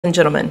and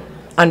gentlemen,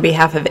 on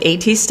behalf of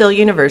A.T. Still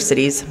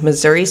University's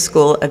Missouri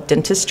School of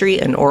Dentistry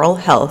and Oral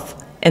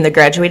Health and the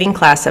graduating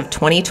class of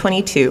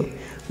 2022,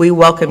 we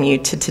welcome you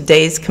to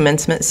today's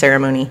commencement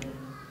ceremony.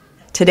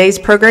 Today's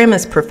program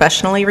is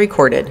professionally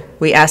recorded.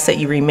 We ask that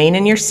you remain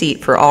in your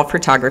seat for all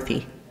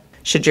photography.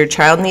 Should your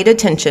child need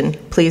attention,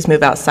 please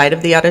move outside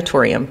of the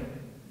auditorium.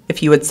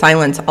 If you would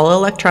silence all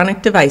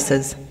electronic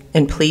devices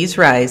and please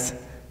rise,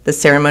 the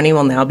ceremony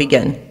will now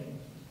begin.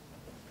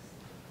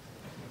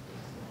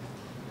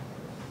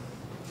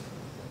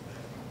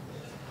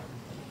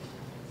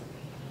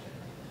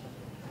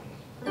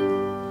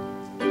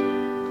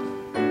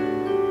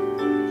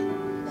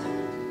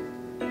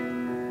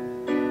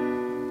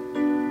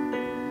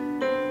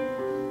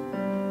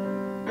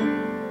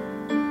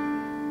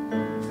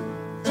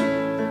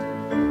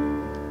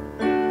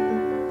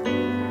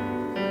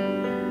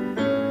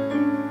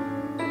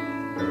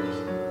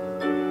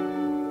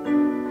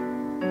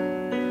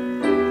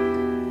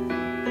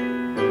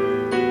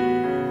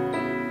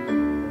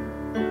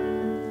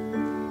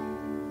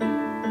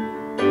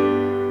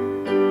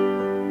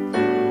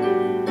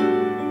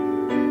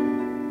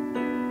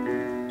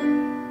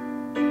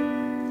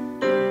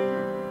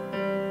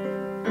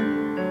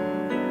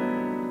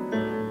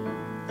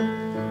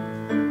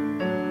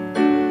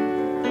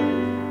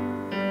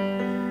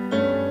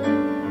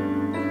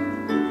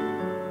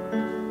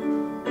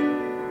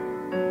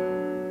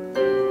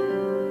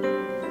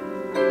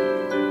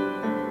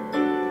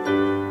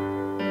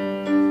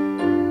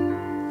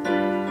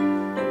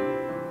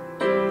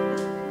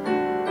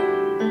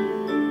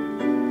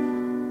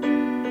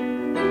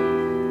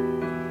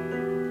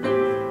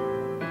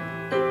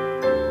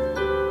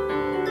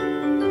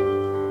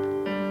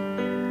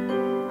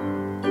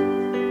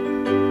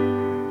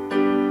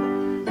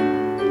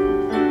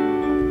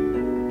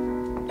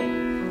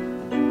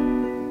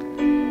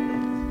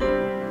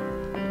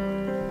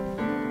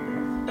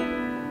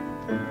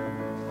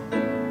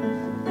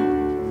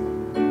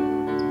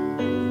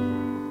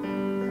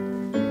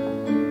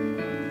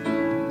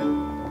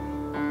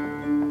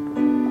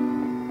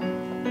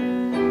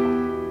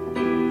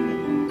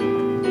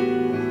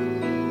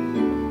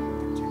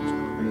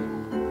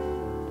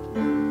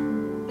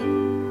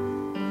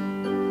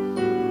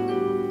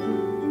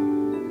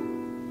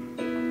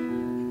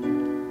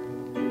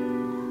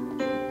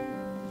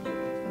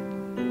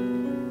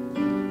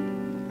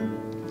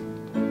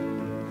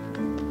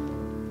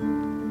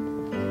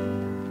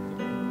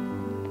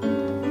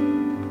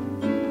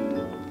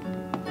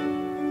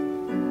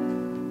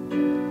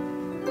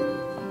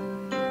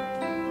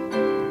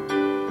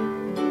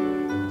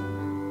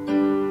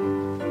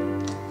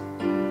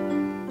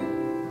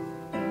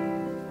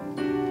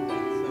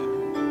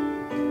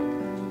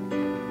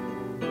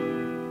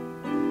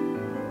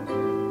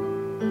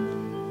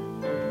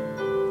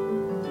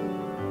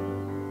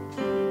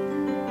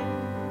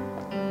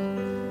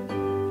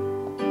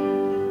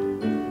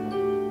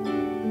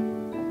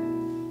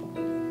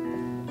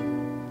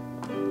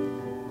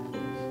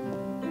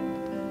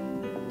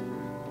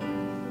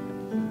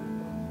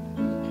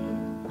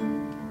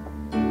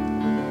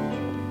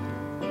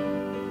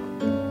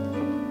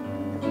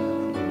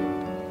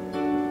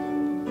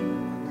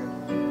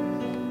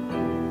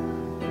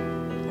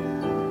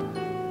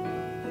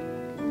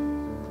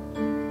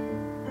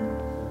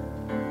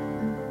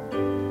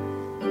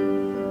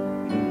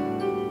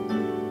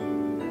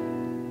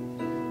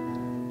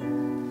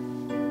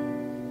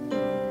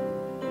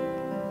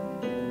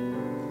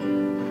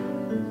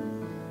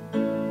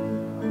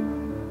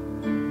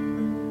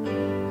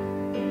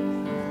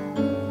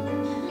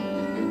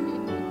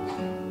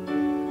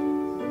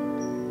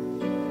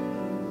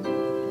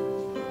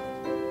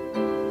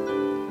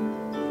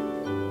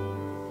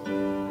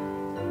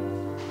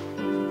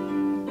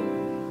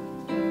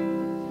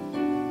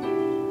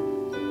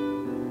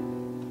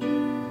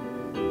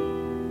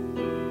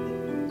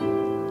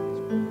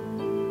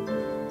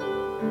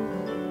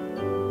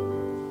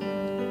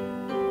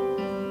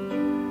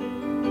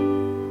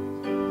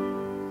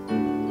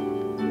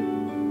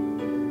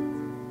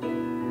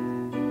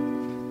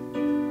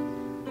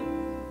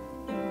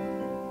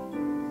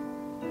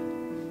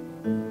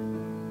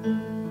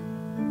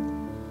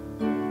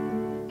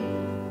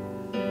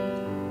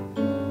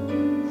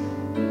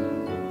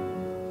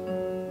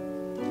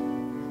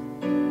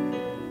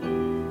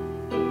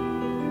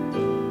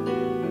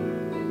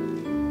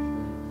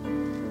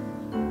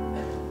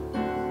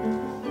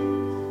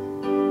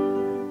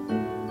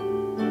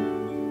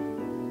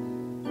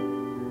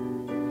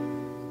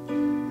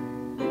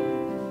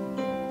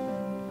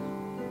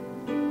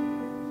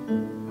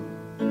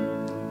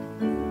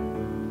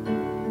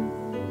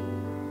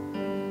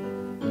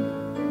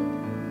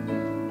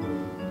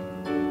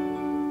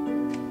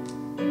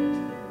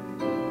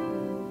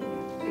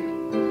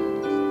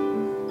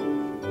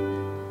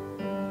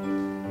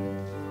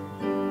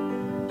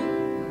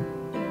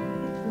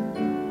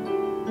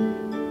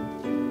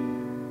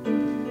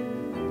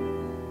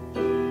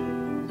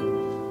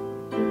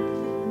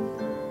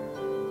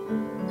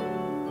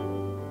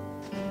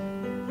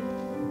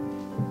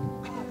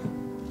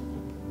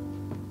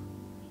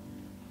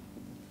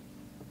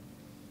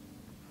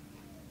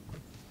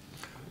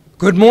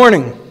 Good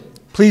morning.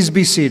 Please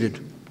be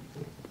seated.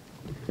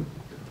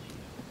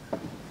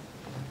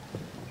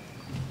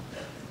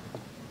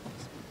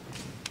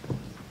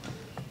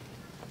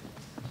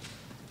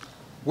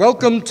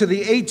 Welcome to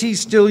the A.T.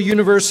 Still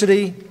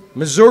University,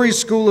 Missouri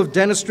School of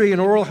Dentistry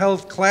and Oral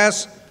Health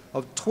Class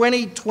of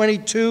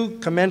 2022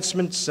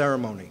 Commencement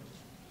Ceremony.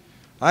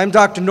 I'm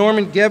Dr.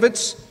 Norman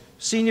Gevitz,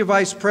 Senior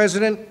Vice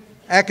President,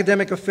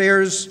 Academic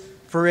Affairs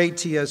for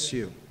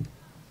ATSU.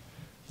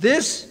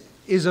 This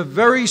is a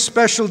very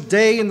special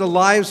day in the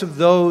lives of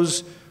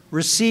those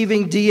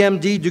receiving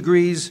DMD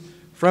degrees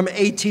from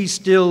A.T.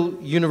 Still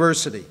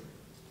University.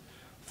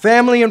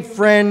 Family and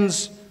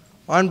friends,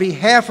 on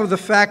behalf of the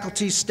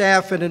faculty,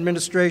 staff, and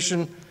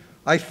administration,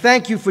 I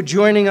thank you for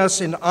joining us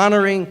in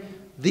honoring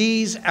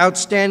these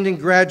outstanding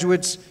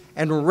graduates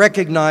and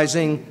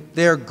recognizing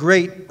their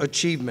great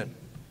achievement.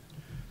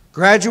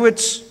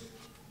 Graduates,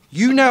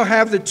 you now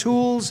have the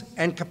tools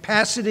and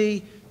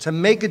capacity to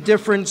make a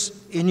difference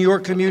in your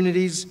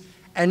communities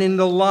and in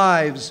the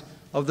lives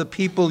of the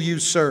people you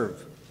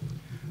serve.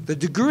 The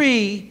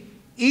degree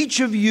each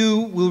of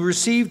you will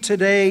receive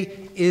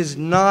today is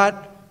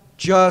not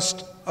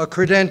just a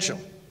credential.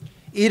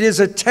 It is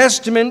a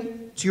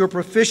testament to your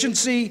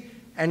proficiency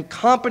and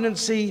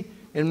competency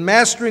in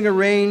mastering a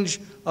range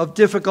of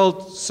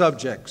difficult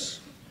subjects.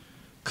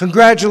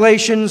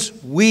 Congratulations,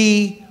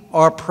 we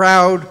are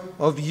proud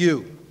of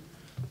you.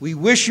 We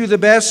wish you the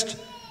best,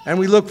 and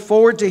we look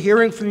forward to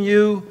hearing from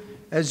you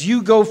as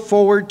you go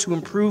forward to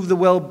improve the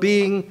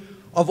well-being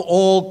of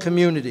all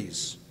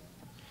communities.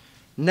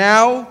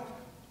 Now,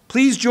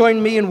 please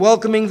join me in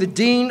welcoming the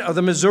Dean of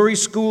the Missouri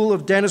School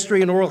of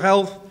Dentistry and Oral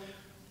Health,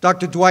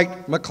 Dr.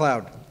 Dwight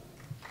McLeod.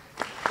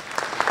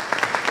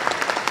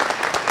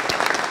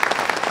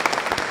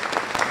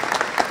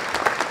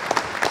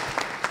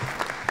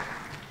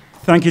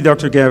 Thank you,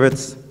 Dr.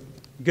 Gevitz.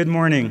 Good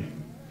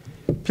morning.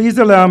 Please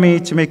allow me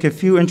to make a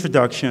few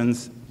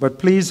introductions, but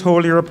please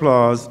hold your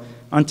applause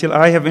until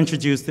I have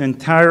introduced the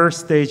entire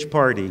stage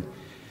party.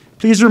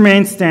 Please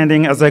remain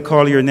standing as I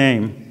call your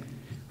name.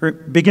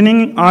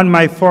 Beginning on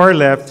my far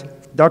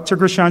left, Dr.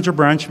 Grashandra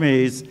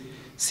Branch-Mays,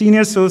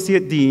 Senior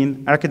Associate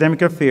Dean,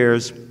 Academic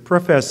Affairs,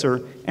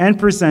 Professor, and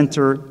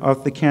presenter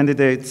of the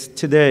candidates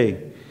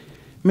today.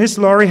 Ms.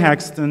 Laurie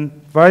Haxton,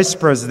 Vice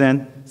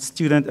President,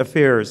 Student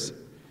Affairs.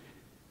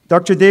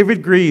 Dr.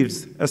 David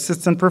Greaves,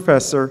 Assistant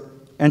Professor,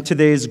 and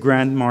today's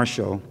Grand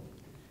Marshal.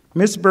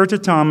 Ms. Bertha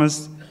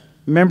Thomas,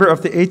 member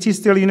of the A.T.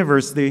 Still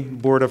University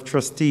Board of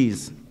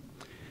Trustees.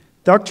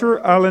 Dr.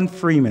 Alan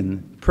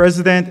Freeman,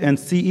 President and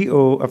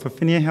CEO of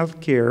Affinia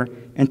Healthcare,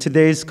 and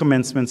today's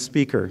commencement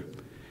speaker.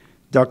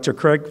 Dr.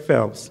 Craig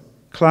Phelps,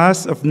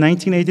 class of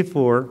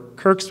 1984,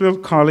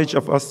 Kirksville College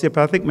of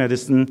Osteopathic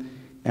Medicine,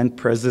 and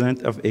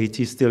President of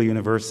A.T. Still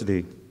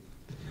University.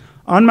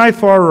 On my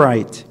far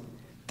right,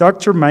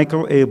 Dr.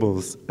 Michael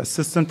Abels,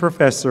 Assistant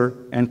Professor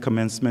and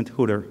Commencement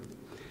Hooter.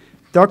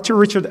 Dr.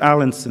 Richard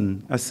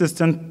Allenson,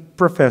 Assistant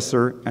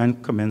Professor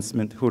and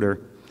Commencement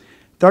Hooter.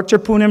 Dr.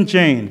 Poonam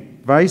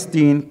Jain, Vice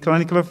Dean,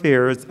 Clinical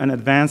Affairs and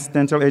Advanced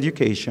Dental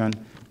Education,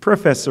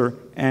 Professor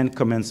and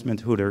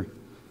Commencement Hooter.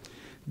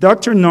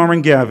 Dr.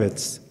 Norman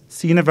Gavitz,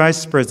 Senior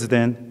Vice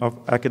President of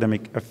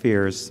Academic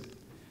Affairs.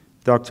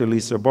 Dr.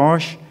 Lisa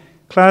Bosch,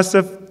 Class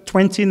of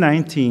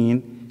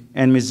 2019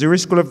 and Missouri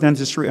School of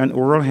Dentistry and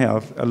Oral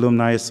Health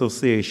Alumni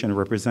Association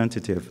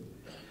Representative.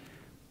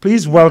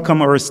 Please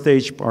welcome our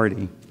stage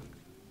party.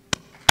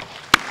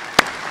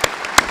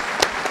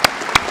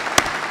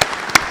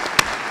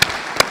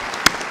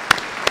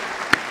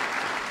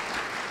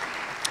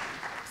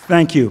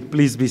 Thank you.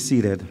 Please be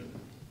seated.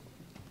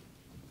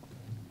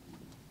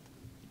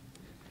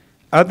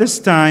 At this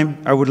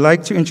time, I would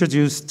like to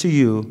introduce to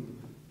you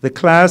the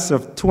class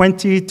of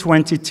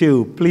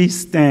 2022. Please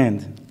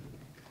stand.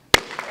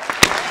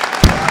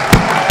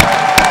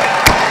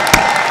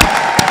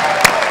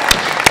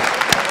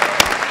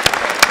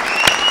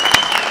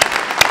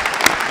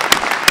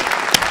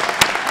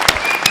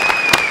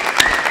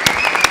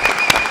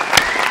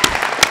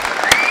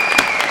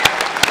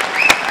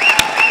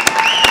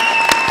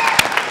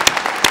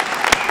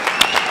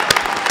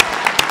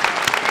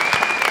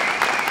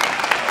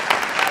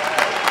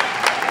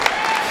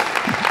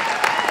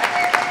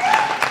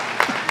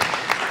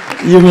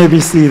 You may be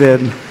seated.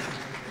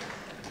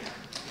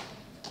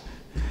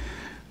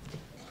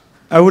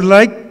 I would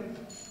like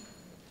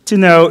to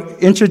now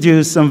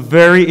introduce some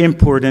very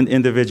important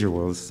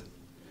individuals.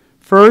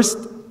 First,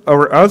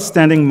 our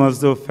outstanding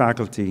MOSDOH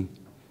faculty.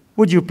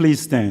 Would you please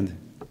stand?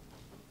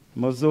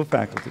 MOSDOH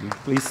faculty,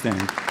 please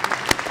stand.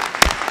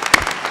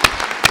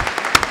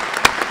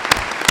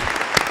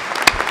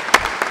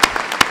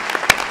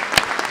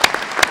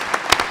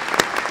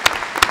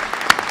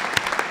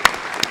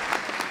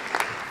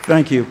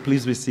 Thank you.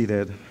 Please be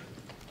seated.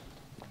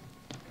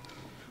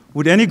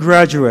 Would any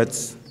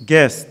graduates,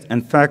 guests,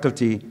 and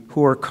faculty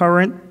who are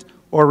current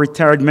or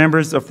retired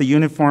members of the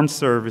uniformed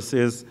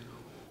services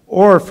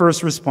or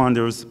first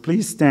responders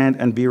please stand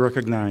and be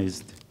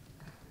recognized?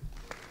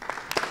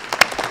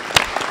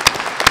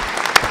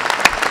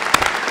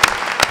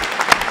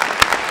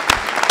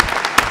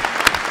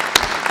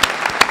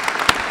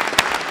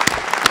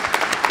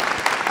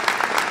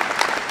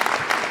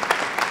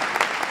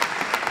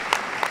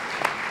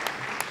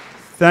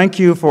 Thank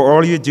you for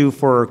all you do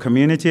for our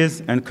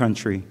communities and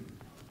country.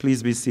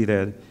 Please be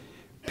seated.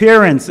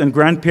 Parents and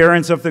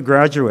grandparents of the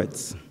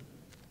graduates,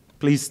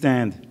 please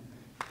stand.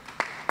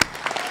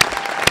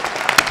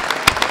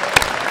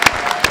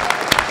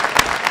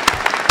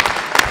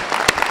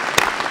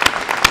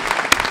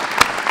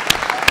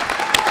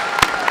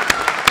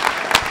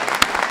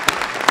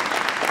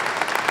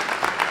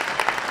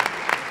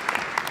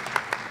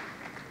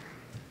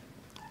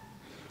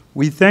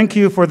 We thank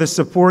you for the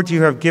support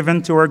you have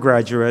given to our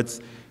graduates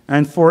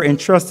and for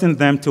entrusting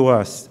them to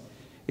us.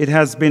 It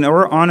has been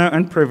our honor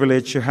and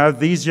privilege to have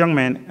these young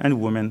men and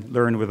women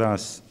learn with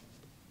us.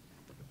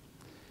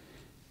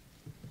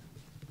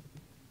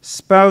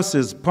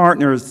 Spouses,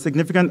 partners,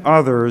 significant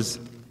others,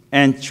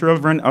 and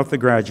children of the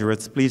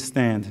graduates, please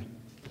stand.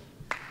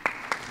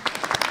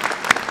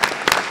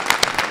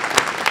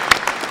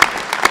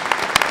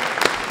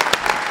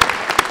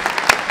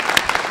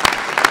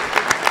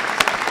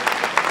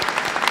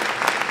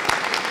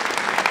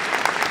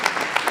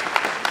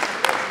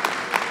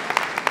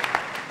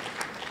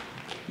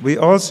 We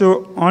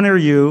also honor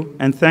you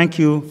and thank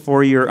you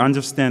for your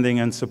understanding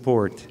and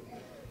support.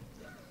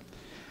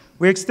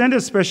 We extend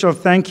a special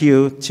thank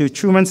you to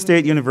Truman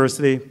State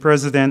University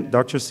President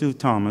Dr. Sue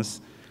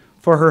Thomas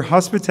for her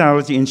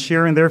hospitality in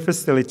sharing their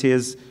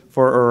facilities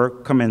for our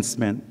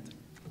commencement.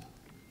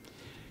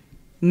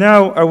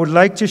 Now, I would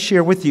like to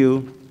share with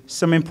you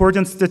some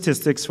important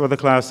statistics for the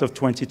class of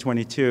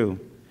 2022.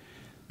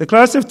 The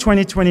class of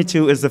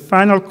 2022 is the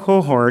final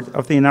cohort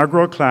of the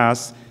inaugural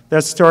class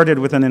that started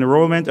with an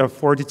enrollment of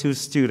 42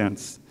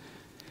 students.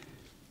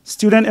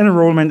 Student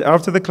enrollment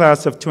after the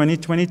class of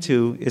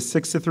 2022 is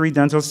 63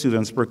 dental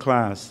students per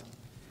class.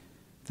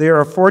 There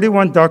are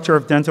 41 Doctor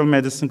of Dental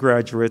Medicine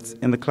graduates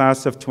in the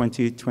class of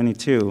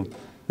 2022.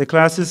 The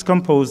class is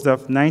composed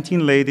of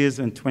 19 ladies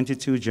and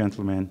 22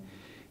 gentlemen.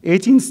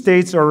 18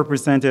 states are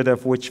represented,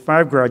 of which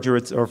 5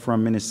 graduates are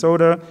from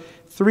Minnesota,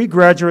 3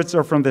 graduates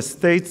are from the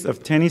states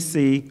of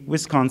Tennessee,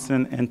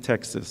 Wisconsin, and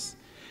Texas.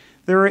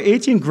 There are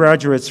 18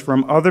 graduates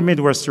from other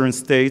Midwestern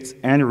states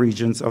and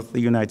regions of the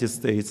United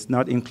States,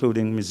 not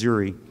including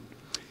Missouri.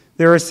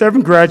 There are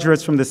 7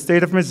 graduates from the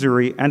state of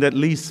Missouri, and at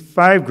least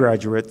 5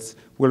 graduates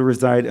will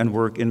reside and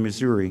work in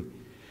Missouri.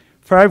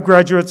 5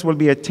 graduates will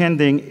be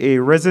attending a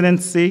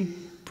residency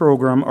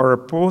program or a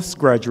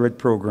postgraduate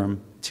program,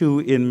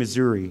 2 in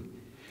Missouri.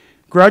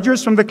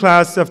 Graduates from the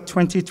class of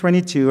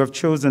 2022 have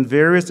chosen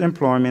various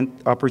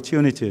employment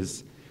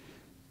opportunities.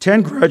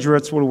 10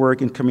 graduates will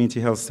work in community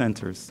health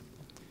centers.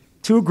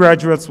 2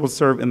 graduates will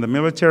serve in the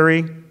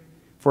military,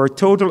 for a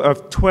total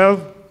of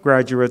 12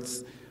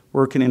 graduates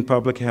working in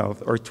public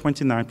health, or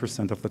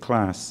 29% of the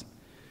class.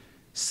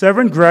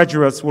 7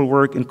 graduates will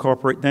work in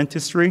corporate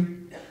dentistry.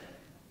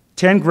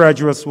 10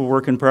 graduates will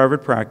work in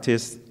private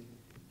practice.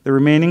 The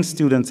remaining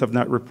students have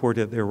not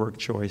reported their work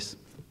choice.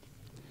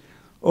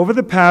 Over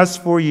the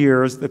past 4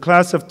 years, the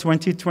class of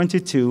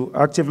 2022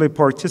 actively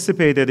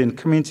participated in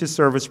community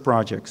service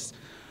projects,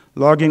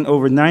 logging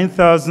over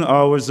 9,000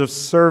 hours of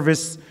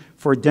service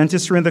for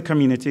dentistry in the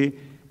community,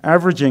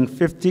 averaging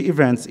 50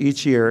 events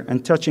each year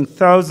and touching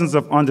thousands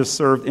of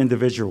underserved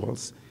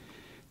individuals.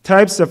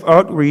 Types of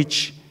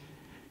outreach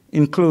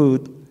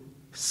include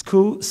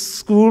school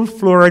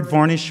fluoride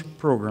varnish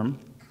program,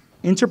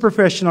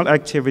 interprofessional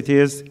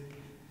activities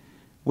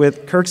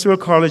with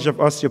Kirksville College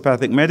of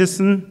Osteopathic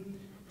Medicine,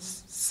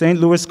 St.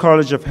 Louis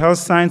College of Health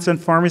Science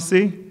and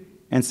Pharmacy,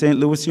 and St.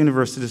 Louis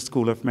University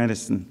School of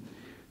Medicine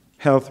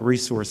Health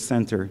Resource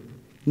Center.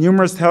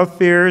 Numerous health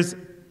fairs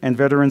and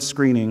veteran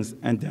screenings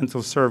and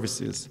dental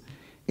services.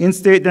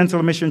 In-state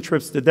dental mission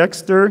trips to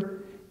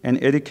Dexter,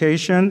 and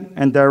education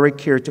and direct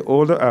care to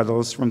older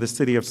adults from the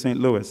city of St.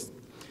 Louis.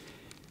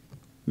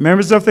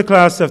 Members of the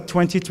class of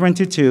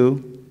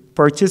 2022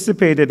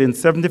 participated in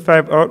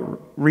 75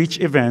 outreach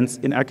events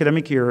in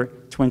academic year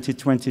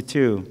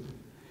 2022.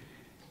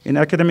 In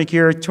academic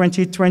year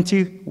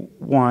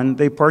 2021,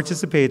 they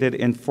participated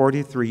in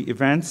 43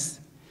 events,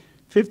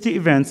 50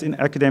 events in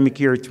academic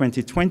year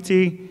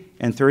 2020,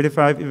 and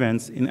 35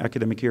 events in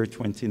academic year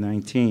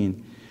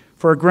 2019,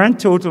 for a grand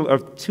total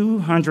of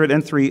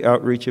 203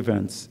 outreach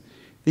events.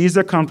 These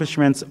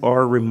accomplishments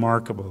are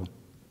remarkable.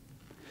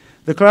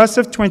 The class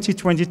of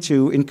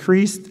 2022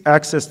 increased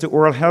access to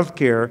oral health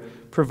care,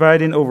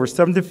 providing over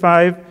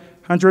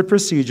 7,500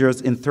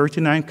 procedures in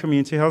 39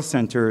 community health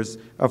centers,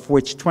 of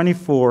which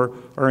 24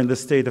 are in the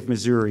state of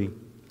Missouri.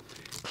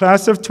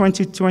 Class of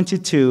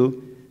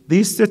 2022,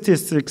 these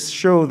statistics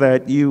show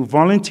that you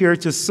volunteer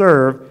to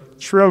serve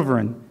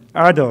children,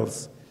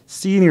 adults,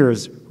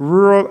 seniors,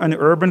 rural and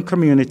urban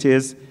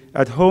communities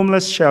at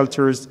homeless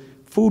shelters,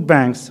 food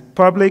banks,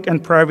 public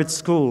and private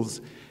schools,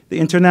 the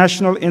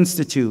International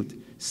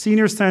Institute,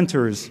 senior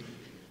centers,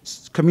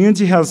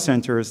 community health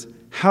centers,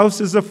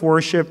 houses of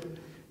worship,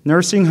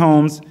 nursing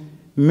homes,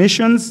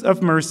 missions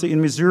of mercy in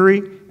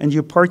Missouri, and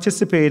you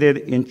participated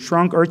in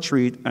Trunk or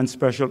Treat and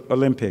Special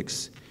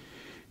Olympics.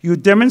 You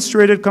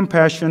demonstrated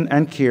compassion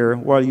and care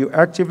while you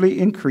actively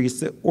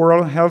increased the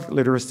oral health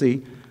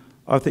literacy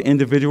of the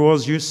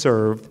individuals you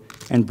served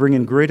and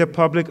bringing greater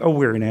public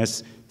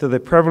awareness to the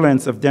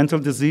prevalence of dental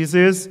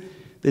diseases,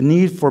 the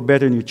need for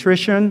better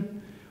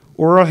nutrition,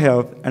 oral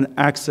health, and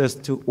access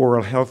to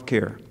oral health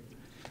care.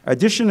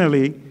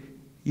 Additionally,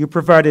 you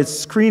provided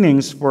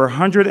screenings for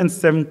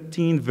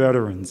 117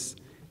 veterans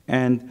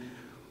and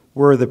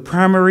were the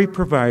primary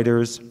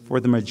providers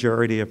for the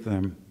majority of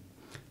them.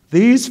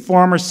 These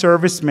former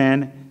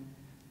servicemen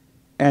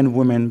and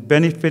women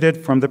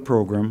benefited from the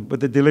program with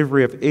the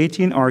delivery of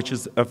 18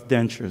 arches of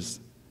dentures.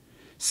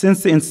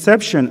 Since the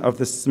inception of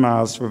the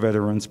Smiles for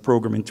Veterans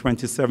program in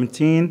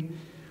 2017,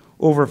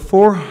 over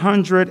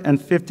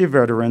 450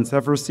 veterans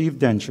have received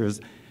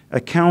dentures,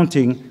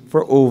 accounting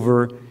for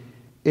over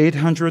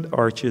 800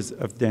 arches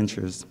of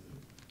dentures.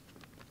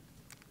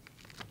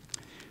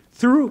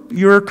 Through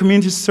your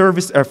community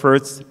service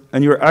efforts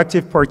and your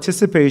active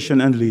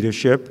participation and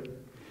leadership,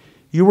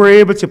 you were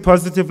able to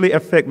positively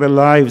affect the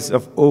lives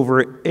of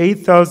over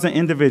 8,000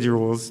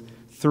 individuals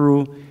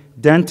through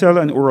dental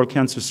and oral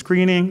cancer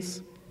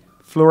screenings,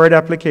 fluoride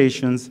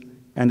applications,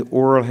 and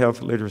oral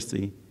health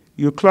literacy.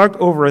 You clocked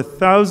over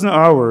 1,000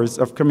 hours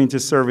of community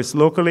service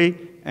locally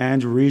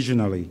and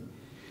regionally.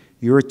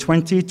 Your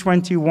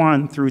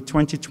 2021 through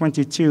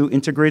 2022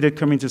 Integrated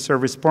Community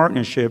Service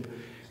Partnership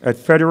at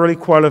federally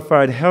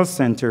qualified health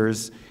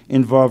centers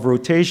involved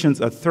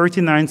rotations at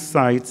 39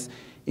 sites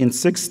in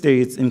 6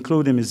 states,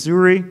 including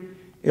Missouri,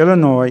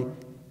 Illinois,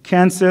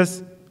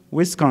 Kansas,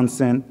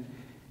 Wisconsin,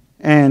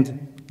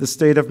 and the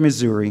state of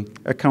Missouri,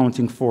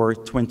 accounting for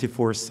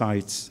 24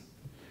 sites.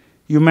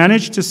 You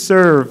managed to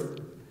serve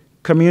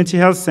community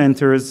health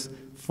centers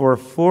for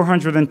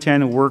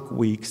 410 work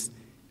weeks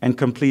and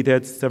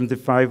completed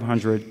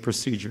 7,500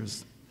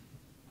 procedures.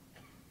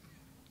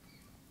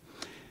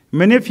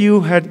 Many of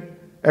you had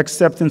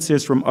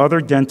acceptances from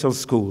other dental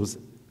schools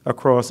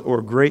across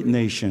our great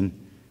nation,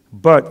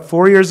 but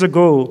 4 years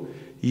ago,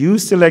 you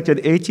selected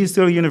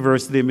ATSU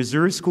University,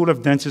 Missouri School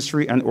of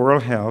Dentistry and Oral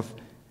Health.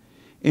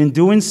 In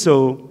doing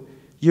so,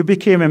 you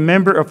became a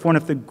member of one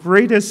of the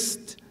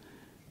greatest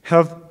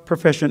health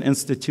profession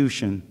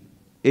institutions,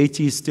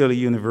 ATSU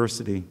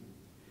University.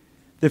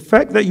 The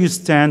fact that you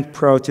stand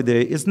proud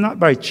today is not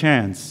by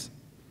chance,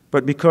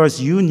 but because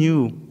you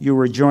knew you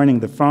were joining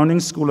the founding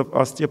school of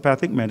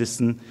osteopathic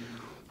medicine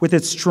with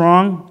its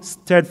strong,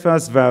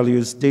 steadfast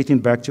values dating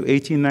back to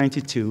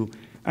 1892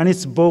 and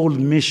its bold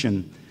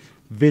mission,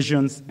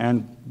 visions,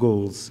 and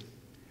goals.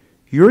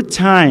 Your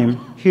time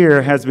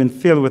here has been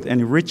filled with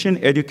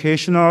enriching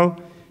educational,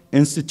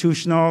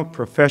 institutional,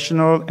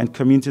 professional, and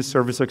community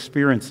service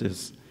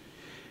experiences.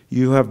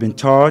 You have been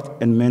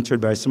taught and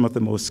mentored by some of the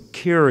most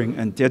caring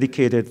and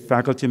dedicated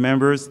faculty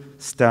members,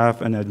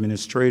 staff, and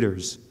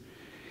administrators.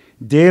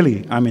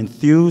 Daily, I'm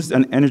enthused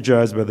and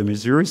energized by the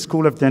Missouri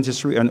School of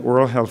Dentistry and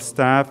Oral Health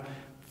staff,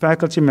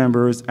 faculty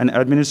members, and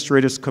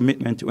administrators'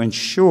 commitment to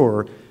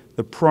ensure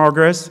the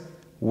progress,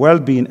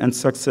 well-being, and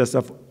success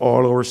of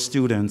all our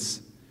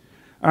students.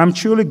 I'm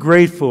truly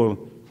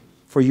grateful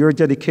for your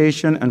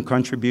dedication and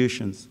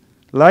contributions.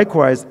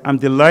 Likewise, I'm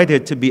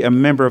delighted to be a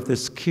member of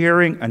this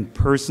caring and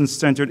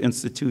person-centered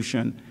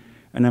institution,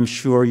 and I'm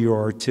sure you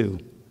are too.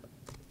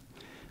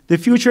 The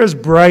future is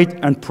bright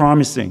and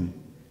promising.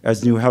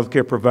 As new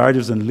healthcare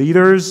providers and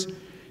leaders,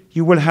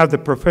 you will have the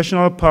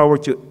professional power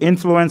to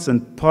influence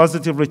and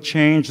positively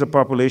change the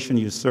population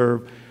you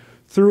serve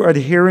through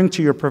adhering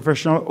to your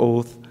professional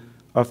oath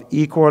of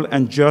equal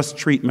and just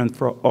treatment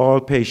for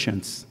all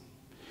patients.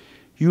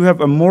 You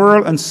have a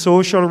moral and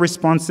social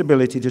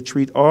responsibility to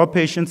treat all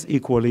patients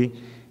equally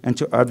and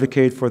to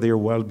advocate for their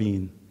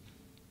well-being.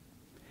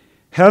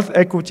 Health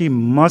equity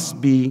must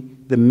be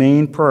the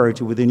main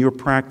priority within your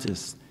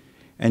practice,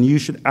 and you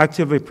should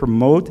actively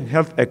promote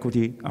health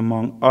equity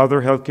among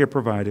other healthcare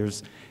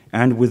providers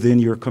and within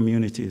your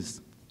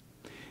communities.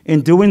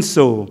 In doing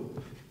so,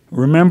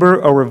 remember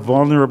our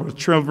vulnerable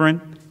children,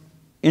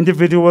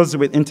 individuals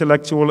with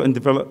intellectual and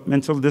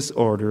developmental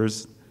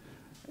disorders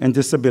and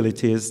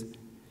disabilities,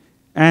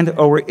 and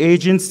our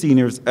aging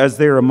seniors, as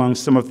they are among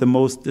some of the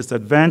most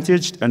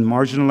disadvantaged and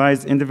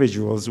marginalized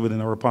individuals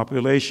within our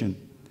population.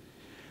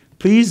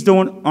 Please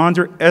don't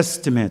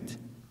underestimate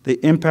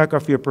the impact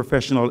of your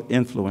professional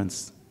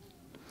influence.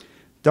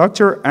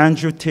 Dr.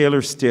 Andrew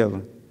Taylor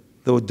Still,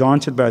 though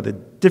daunted by the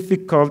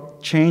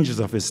difficult changes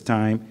of his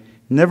time,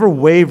 never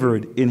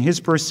wavered in his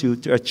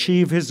pursuit to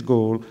achieve his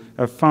goal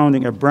of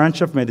founding a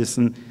branch of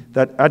medicine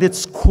that at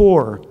its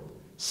core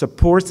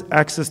supports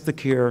access to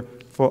care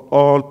for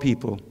all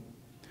people.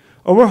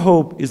 Our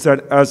hope is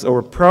that as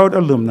our proud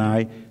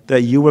alumni,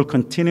 that you will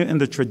continue in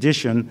the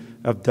tradition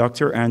of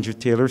Dr. Andrew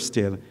Taylor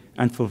Still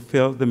and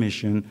fulfill the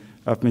mission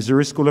of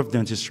Missouri School of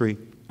Dentistry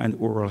and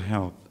Oral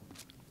Health.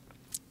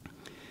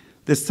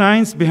 The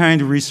science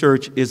behind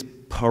research is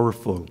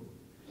powerful.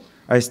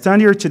 I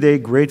stand here today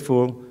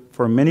grateful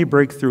for many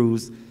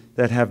breakthroughs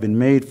that have been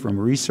made from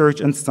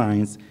research and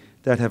science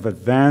that have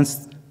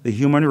advanced the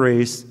human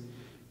race,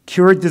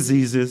 cured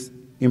diseases,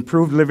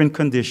 improved living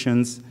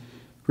conditions,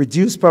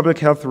 reduced public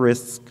health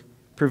risks,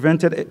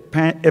 prevented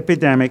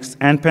epidemics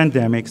and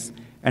pandemics,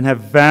 and have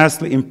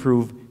vastly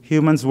improved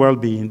humans'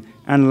 well-being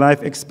and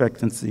life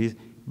expectancy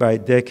by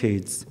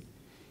decades.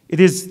 It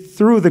is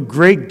through the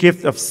great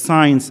gift of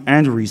science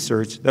and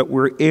research that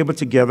we're able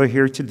to gather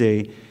here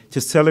today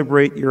to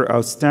celebrate your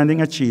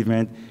outstanding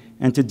achievement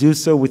and to do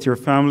so with your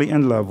family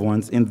and loved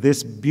ones in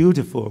this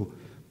beautiful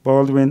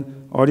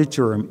Baldwin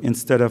Auditorium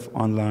instead of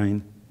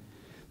online.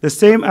 The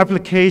same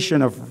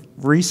application of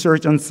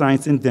research and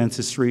science in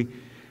dentistry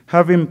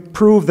have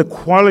improved the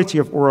quality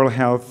of oral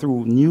health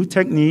through new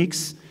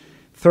techniques,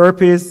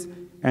 therapies,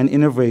 and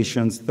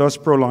innovations, thus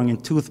prolonging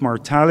tooth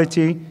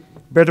mortality,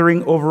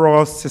 bettering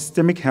overall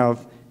systemic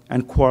health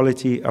and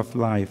quality of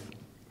life.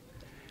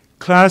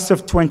 Class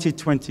of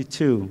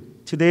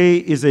 2022, today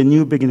is a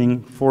new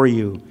beginning for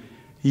you.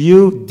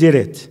 You did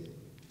it.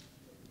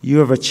 You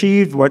have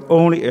achieved what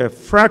only a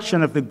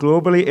fraction of the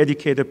globally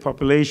educated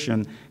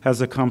population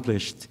has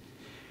accomplished.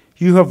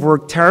 You have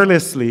worked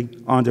tirelessly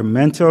under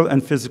mental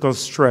and physical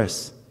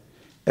stress,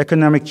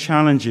 economic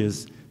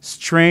challenges,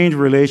 strained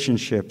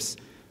relationships,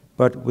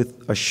 but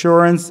with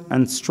assurance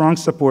and strong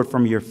support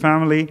from your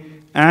family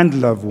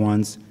and loved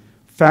ones,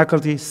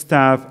 faculty,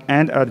 staff,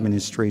 and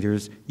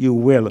administrators, you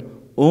will,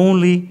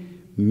 only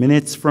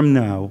minutes from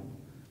now,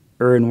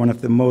 earn one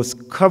of the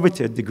most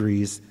coveted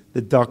degrees,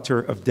 the Doctor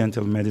of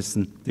Dental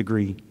Medicine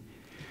degree.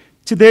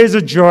 Today is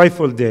a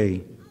joyful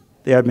day.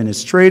 The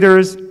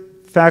administrators,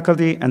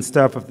 faculty, and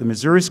staff of the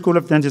Missouri School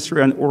of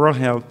Dentistry and Oral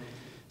Health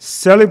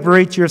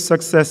celebrate your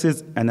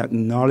successes and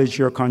acknowledge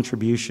your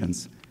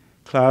contributions.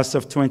 Class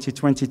of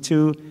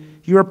 2022,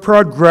 you are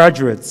proud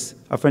graduates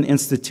of an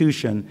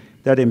institution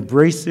that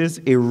embraces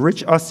a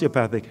rich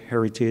osteopathic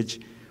heritage,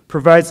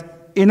 provides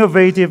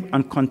innovative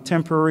and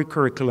contemporary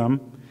curriculum,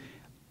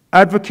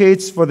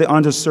 advocates for the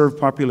underserved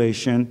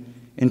population,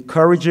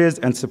 encourages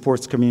and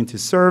supports community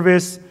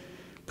service,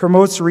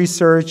 promotes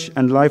research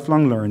and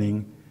lifelong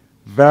learning,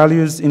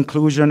 values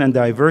inclusion and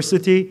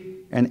diversity,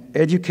 and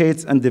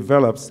educates and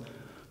develops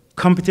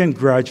competent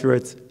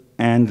graduates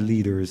and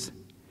leaders.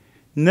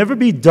 Never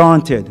be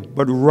daunted,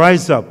 but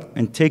rise up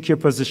and take your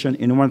position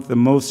in one of the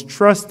most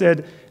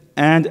trusted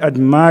and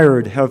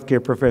admired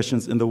healthcare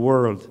professions in the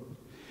world.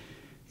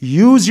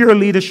 Use your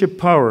leadership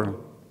power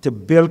to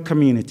build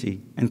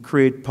community and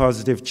create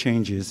positive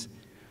changes.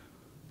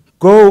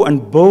 Go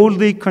and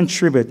boldly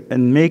contribute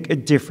and make a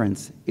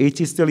difference.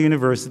 A.T. Still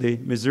University,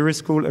 Missouri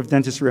School of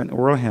Dentistry and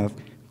Oral Health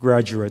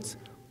graduates,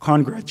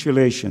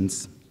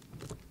 congratulations.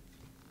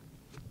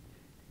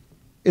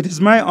 It is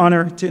my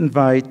honor to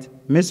invite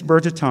Ms.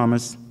 Berta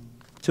Thomas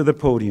to the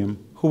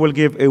podium, who will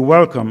give a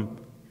welcome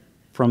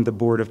from the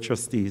Board of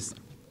Trustees.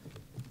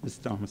 Ms.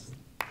 Thomas.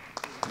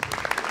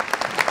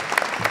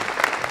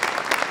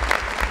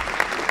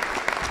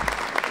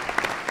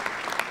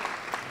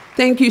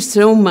 Thank you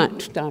so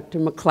much, Dr.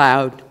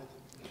 McLeod.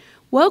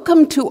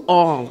 Welcome to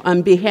all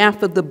on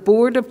behalf of the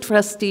Board of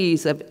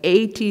Trustees of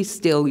A.T.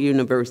 Still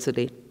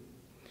University.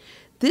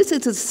 This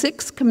is the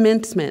 6th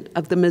commencement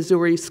of the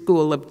Missouri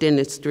School of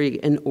Dentistry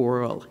and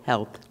Oral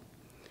Health.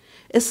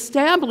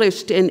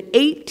 Established in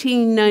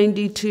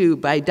 1892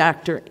 by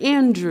Dr.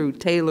 Andrew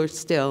Taylor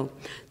Still,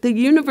 the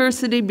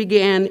university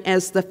began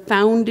as the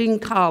founding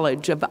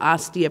college of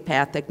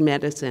osteopathic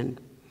medicine.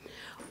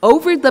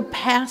 Over the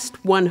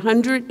past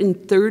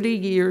 130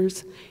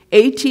 years,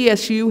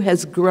 ATSU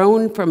has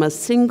grown from a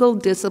single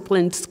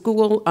discipline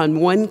school on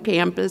one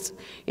campus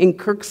in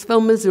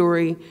Kirksville,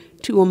 Missouri,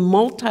 to a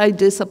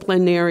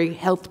multidisciplinary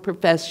health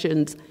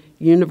professions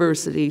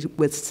university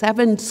with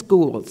 7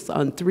 schools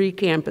on 3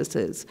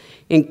 campuses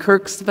in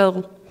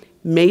Kirksville,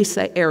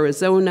 Mesa,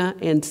 Arizona,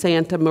 and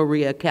Santa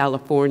Maria,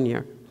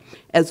 California,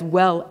 as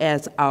well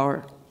as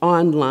our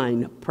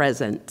online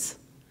presence.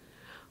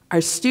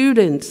 Our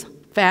students,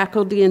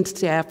 faculty, and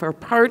staff are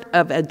part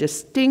of a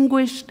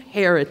distinguished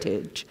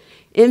heritage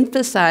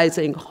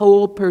emphasizing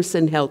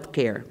whole-person health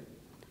care.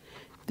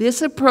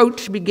 This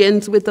approach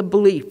begins with a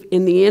belief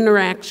in the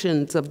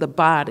interactions of the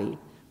body,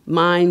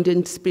 mind,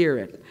 and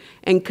spirit,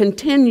 and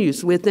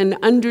continues with an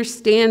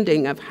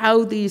understanding of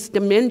how these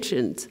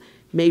dimensions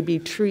may be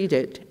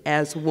treated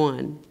as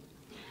one.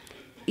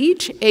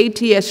 Each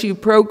ATSU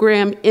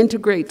program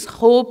integrates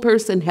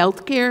whole-person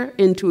healthcare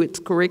into its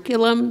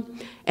curriculum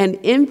and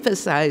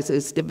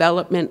emphasizes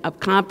development of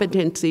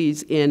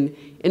competencies in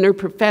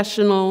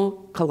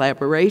interprofessional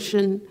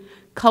collaboration,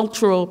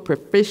 cultural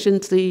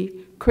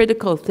proficiency,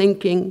 critical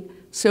thinking,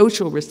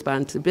 social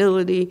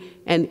responsibility,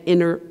 and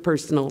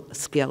interpersonal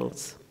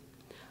skills.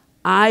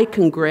 I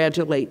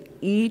congratulate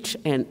each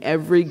and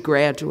every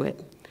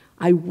graduate.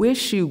 I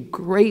wish you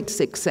great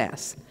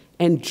success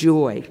and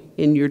joy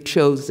in your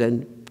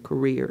chosen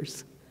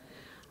careers.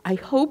 I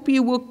hope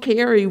you will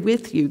carry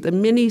with you the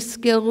many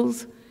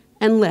skills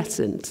and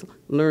lessons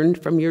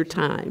learned from your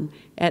time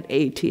at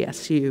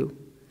ATSU.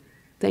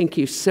 Thank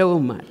you so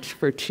much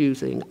for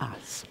choosing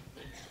us.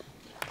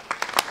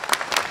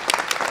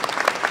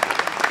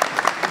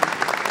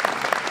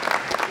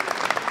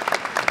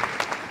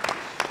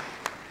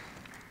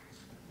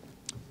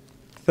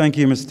 Thank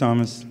you, Ms.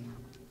 Thomas.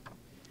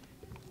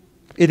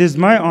 It is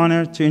my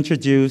honor to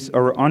introduce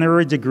our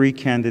honorary degree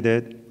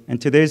candidate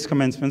and today's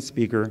commencement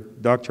speaker,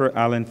 Dr.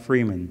 Alan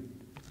Freeman.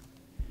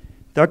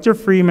 Dr.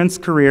 Freeman's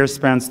career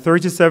spans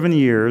 37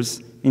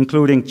 years,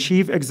 including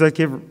chief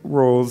executive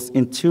roles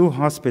in 2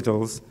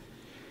 hospitals,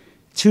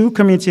 2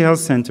 community health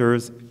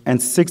centers, and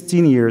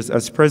 16 years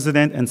as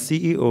president and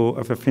CEO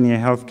of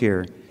Affinia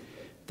Healthcare.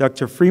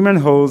 Dr. Freeman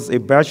holds a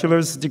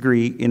bachelor's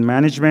degree in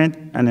management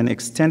and an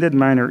extended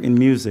minor in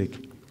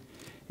music,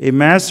 a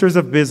master's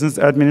of business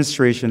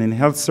administration in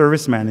health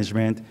service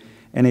management,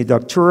 and a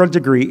doctoral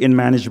degree in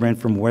management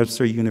from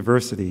Webster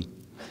University.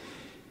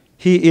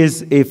 He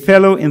is a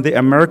fellow in the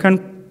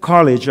American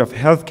College of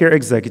Healthcare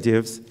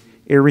Executives,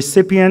 a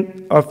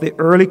recipient of the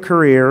Early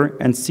Career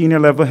and Senior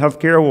Level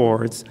Healthcare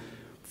Awards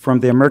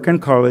from the American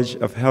College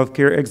of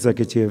Healthcare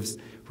Executives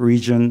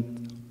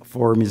Region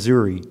for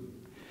Missouri.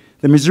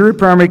 The Missouri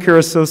Primary Care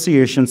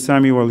Association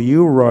Samuel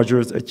U.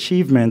 Rogers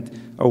Achievement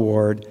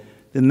Award,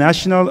 the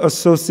National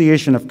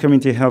Association of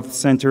Community Health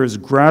Centers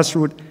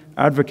Grassroots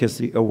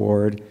Advocacy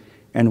Award,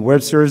 and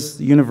Webster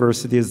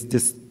University's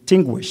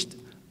Distinguished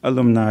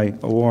Alumni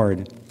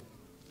Award.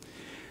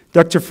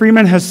 Dr.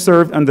 Freeman has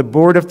served on the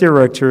board of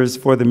directors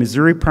for the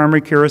Missouri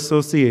Primary Care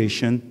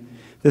Association,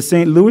 the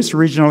St. Louis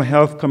Regional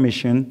Health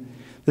Commission,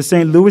 the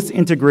St. Louis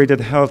Integrated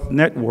Health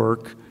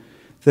Network,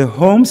 the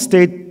Home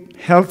State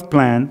Health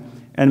Plan,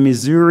 and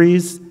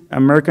Missouri's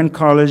American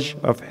College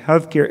of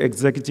Healthcare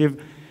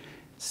Executive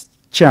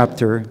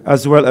Chapter,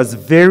 as well as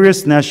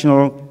various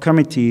national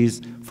committees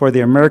for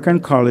the American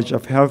College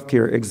of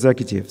Healthcare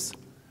Executives.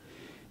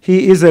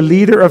 He is a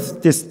leader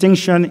of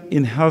distinction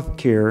in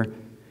healthcare.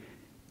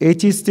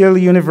 AT-Still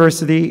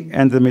University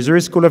and the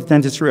Missouri School of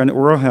Dentistry and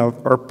Oral Health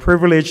are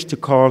privileged to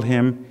call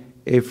him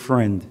a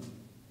friend.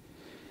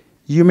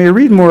 You may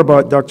read more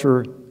about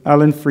Dr.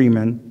 Alan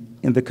Freeman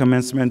in the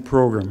commencement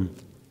program.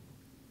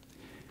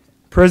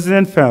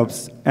 President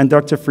Phelps and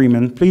Dr.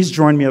 Freeman, please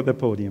join me at the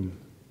podium.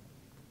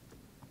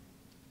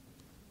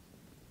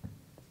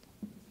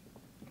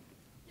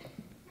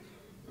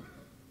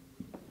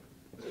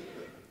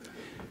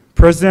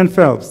 President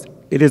Phelps,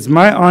 it is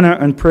my honor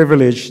and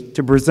privilege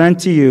to present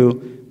to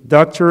you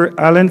Dr.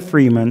 Alan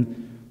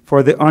Freeman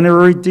for the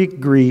honorary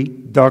degree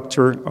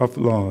Doctor of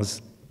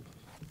Laws.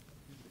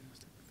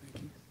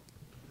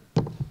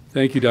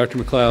 Thank you, Dr.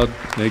 McLeod.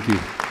 Thank you.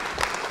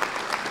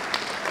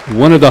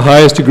 One of the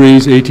highest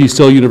degrees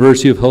AT-Still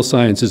University of Health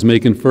Sciences may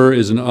confer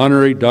is an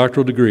honorary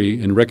doctoral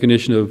degree in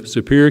recognition of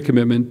superior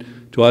commitment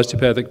to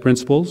osteopathic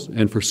principles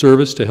and for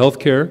service to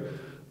healthcare,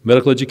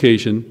 medical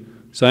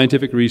education,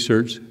 scientific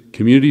research,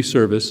 community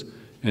service,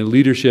 and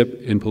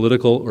leadership in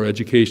political or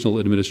educational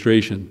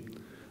administration.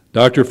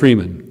 Dr.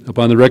 Freeman,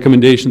 upon the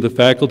recommendation of the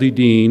Faculty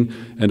Dean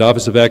and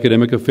Office of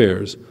Academic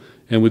Affairs,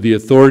 and with the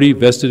authority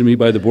vested in me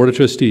by the Board of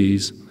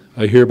Trustees,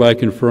 I hereby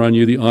confer on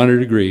you the honor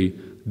degree,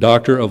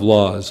 Doctor of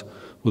Laws,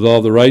 with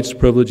all the rights,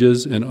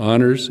 privileges, and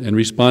honors and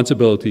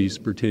responsibilities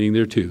pertaining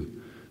thereto.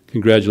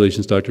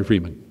 Congratulations, Dr.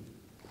 Freeman.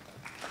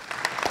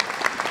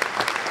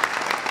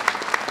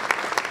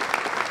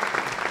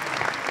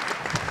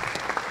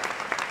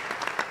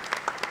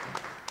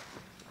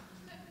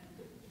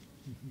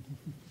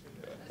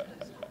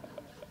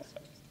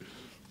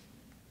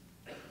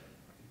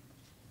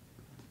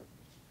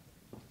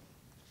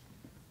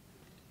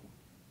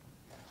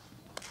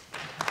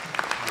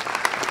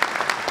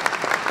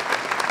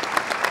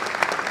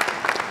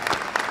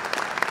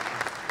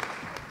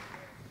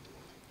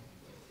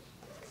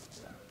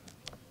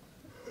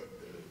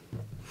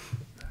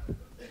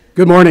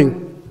 Good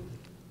morning.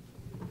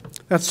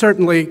 That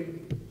certainly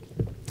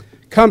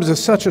comes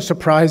as such a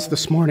surprise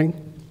this morning,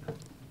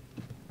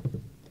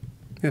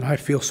 and I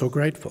feel so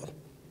grateful.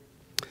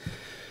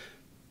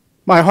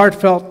 My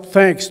heartfelt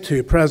thanks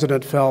to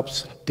President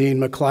Phelps, Dean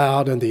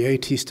McLeod, and the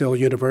AT-Still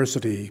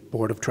University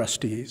Board of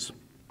Trustees,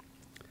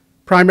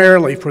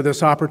 primarily for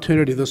this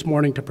opportunity this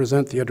morning to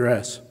present the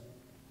address,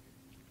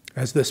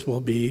 as this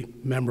will be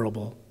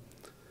memorable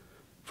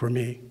for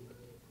me.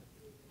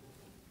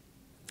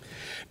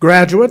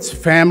 Graduates,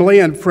 family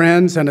and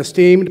friends, and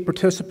esteemed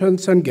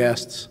participants and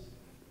guests,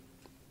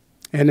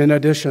 and in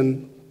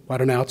addition,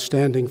 what an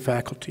outstanding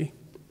faculty.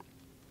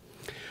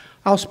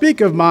 I'll speak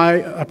of my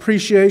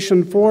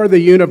appreciation for the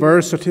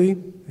university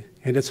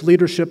and its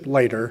leadership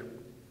later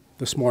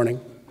this morning.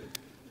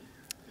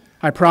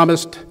 I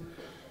promised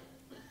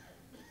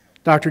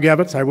Dr.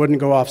 Gevitz I wouldn't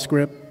go off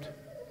script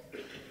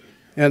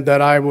and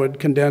that I would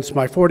condense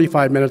my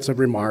 45 minutes of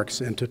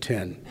remarks into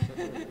 10.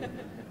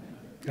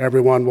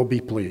 Everyone will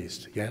be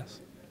pleased, yes?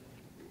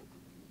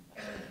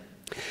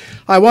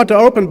 I want to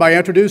open by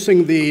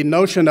introducing the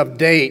notion of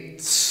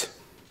dates.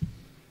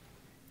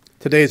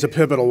 Today's a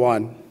pivotal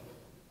one.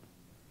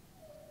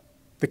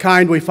 The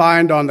kind we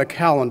find on the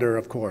calendar,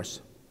 of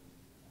course.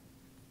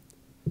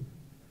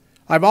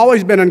 I've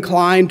always been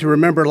inclined to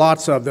remember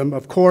lots of them.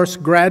 Of course,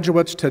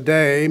 graduates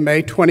today,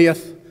 May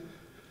 20th,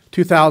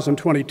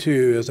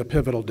 2022, is a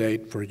pivotal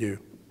date for you.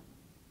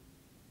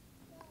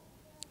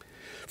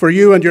 For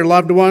you and your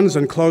loved ones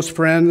and close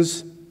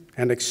friends,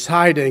 an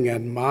exciting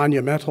and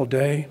monumental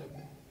day.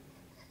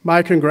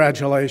 My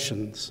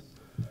congratulations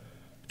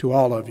to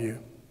all of you,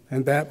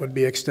 and that would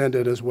be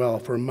extended as well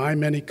for my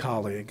many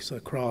colleagues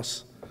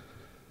across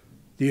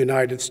the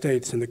United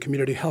States in the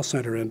community health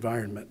center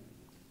environment.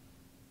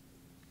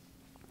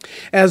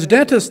 As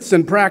dentists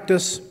in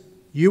practice,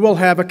 you will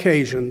have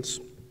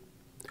occasions,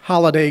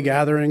 holiday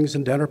gatherings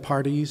and dinner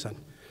parties, and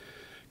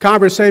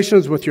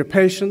conversations with your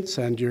patients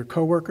and your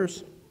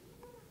coworkers.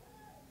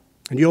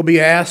 And you'll be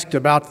asked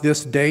about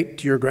this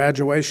date, your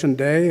graduation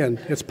day, and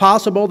it's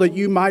possible that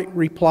you might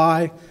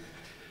reply,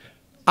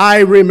 "I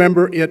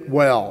remember it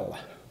well."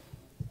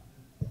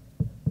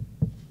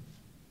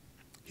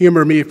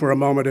 Humor me for a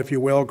moment, if you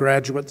will,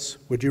 graduates.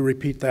 Would you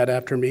repeat that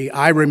after me?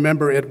 I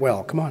remember it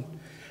well. Come on.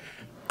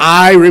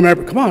 I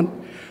remember, come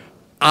on.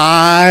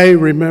 I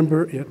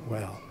remember it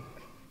well.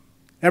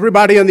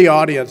 Everybody in the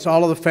audience,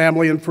 all of the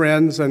family and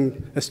friends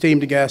and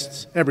esteemed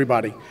guests,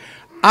 everybody.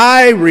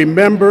 I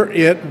remember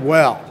it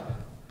well.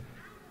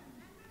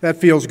 That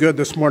feels good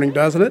this morning,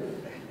 doesn't it?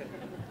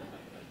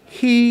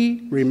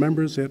 He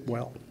remembers it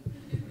well.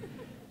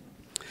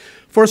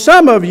 For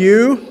some of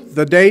you,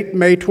 the date,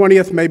 May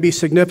 20th, may be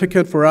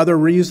significant for other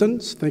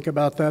reasons. Think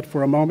about that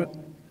for a moment.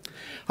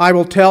 I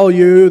will tell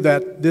you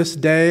that this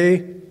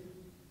day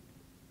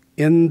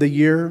in the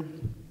year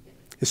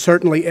is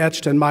certainly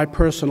etched in my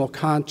personal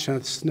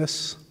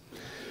consciousness.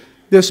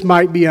 This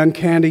might be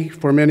uncanny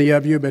for many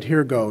of you, but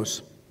here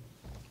goes.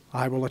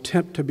 I will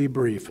attempt to be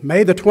brief.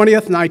 May the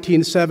 20th,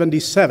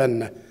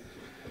 1977,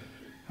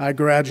 I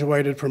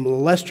graduated from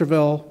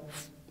Lesterville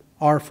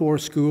R4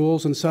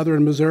 schools in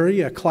southern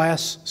Missouri, a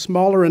class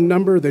smaller in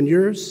number than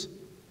yours,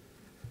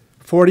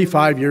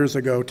 45 years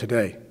ago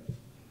today.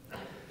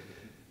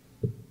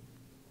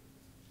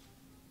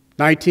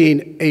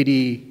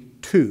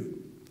 1982,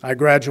 I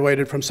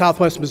graduated from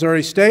Southwest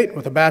Missouri State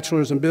with a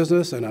bachelor's in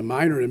business and a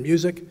minor in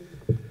music.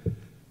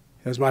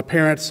 As my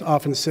parents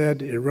often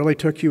said, it really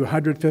took you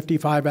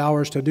 155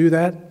 hours to do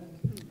that.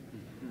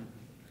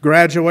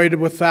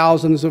 Graduated with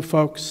thousands of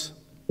folks.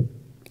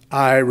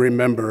 I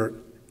remember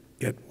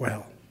it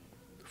well.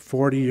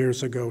 40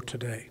 years ago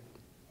today.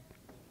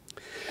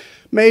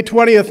 May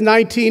 20th,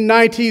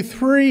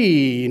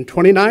 1993,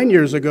 29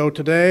 years ago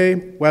today,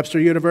 Webster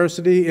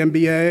University,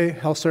 MBA,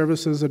 Health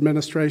Services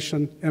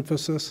Administration,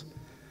 emphasis.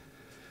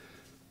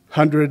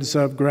 Hundreds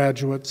of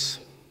graduates,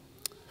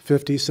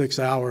 56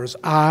 hours.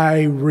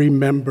 I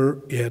remember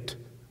it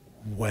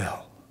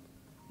well,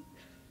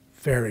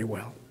 very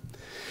well.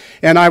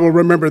 And I will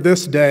remember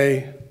this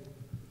day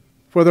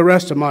for the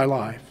rest of my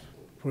life,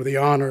 for the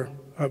honor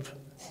of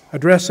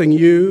addressing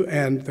you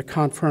and the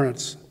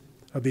conference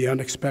of the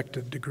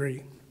unexpected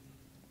degree.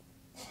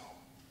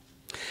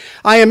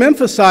 I am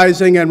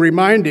emphasizing and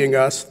reminding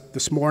us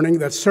this morning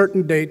that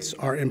certain dates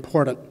are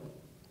important.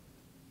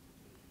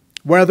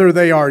 Whether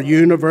they are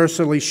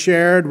universally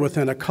shared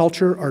within a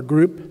culture or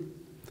group,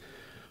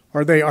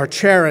 or they are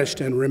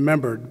cherished and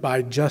remembered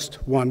by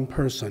just one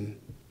person.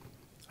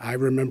 I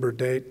remember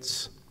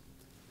dates.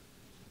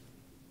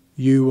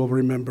 You will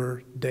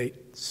remember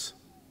dates.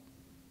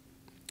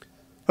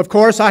 Of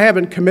course, I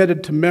haven't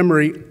committed to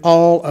memory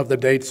all of the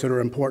dates that are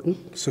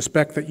important.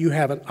 Suspect that you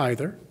haven't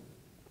either.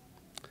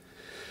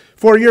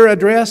 For your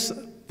address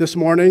this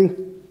morning,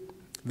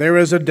 there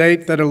is a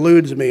date that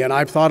eludes me, and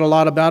I've thought a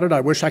lot about it.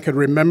 I wish I could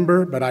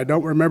remember, but I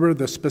don't remember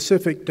the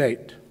specific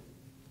date.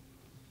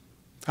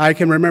 I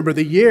can remember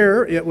the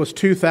year. It was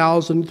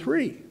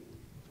 2003.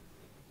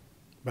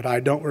 But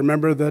I don't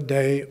remember the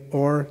day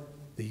or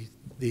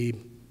the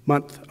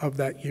month of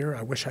that year.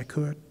 I wish I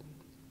could.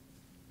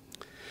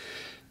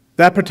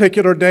 That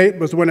particular date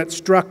was when it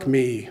struck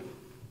me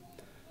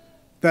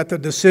that the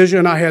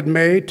decision I had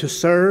made to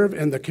serve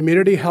in the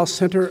community health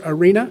center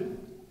arena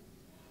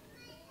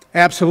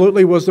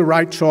absolutely was the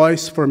right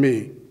choice for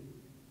me.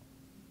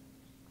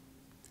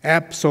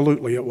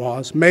 Absolutely it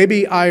was.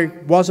 Maybe I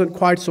wasn't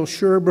quite so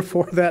sure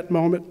before that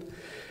moment,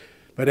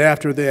 but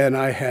after then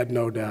I had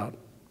no doubt.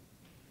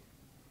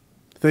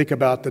 Think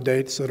about the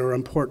dates that are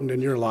important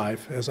in your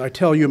life as I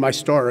tell you my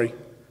story.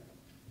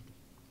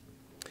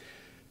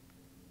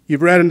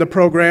 You've read in the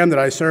program that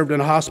I served in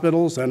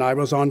hospitals and I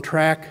was on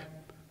track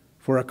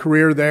for a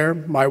career there.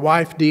 My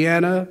wife,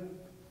 Deanna,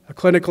 a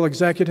clinical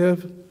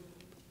executive,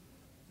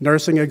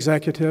 nursing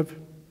executive,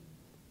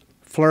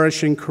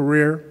 flourishing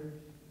career.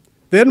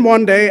 Then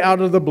one day, out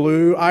of the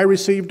blue, I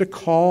received a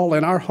call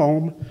in our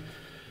home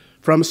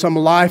from some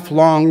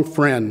lifelong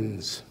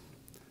friends.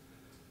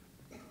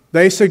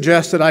 They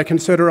suggested I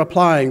consider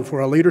applying for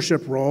a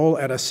leadership role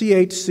at a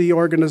CHC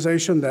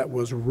organization that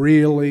was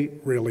really,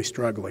 really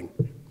struggling.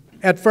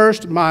 At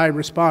first, my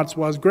response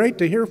was, "Great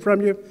to hear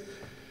from you."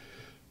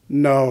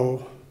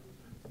 "No,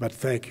 but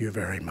thank you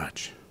very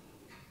much."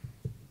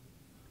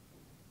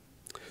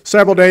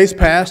 Several days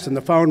passed and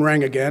the phone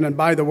rang again, and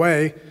by the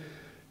way,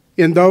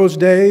 in those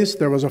days,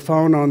 there was a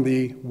phone on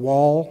the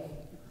wall.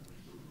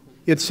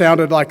 It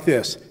sounded like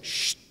this.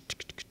 Shh.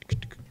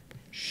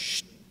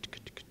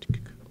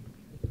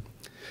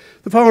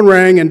 The phone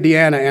rang and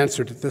Deanna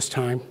answered at this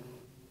time.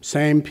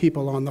 Same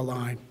people on the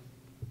line.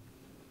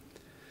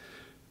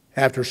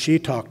 After she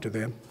talked to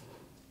them,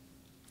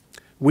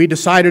 we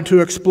decided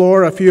to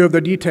explore a few of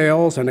the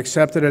details and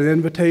accepted an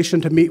invitation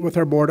to meet with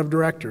our board of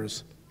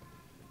directors,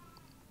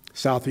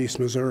 Southeast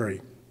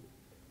Missouri,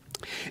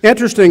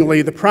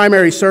 Interestingly, the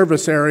primary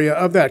service area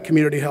of that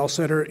community health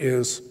center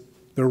is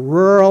the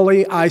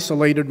rurally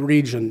isolated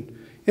region.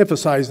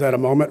 Emphasize that a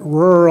moment,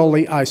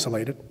 rurally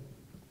isolated,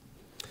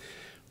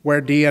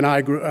 where Dee and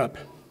I grew up.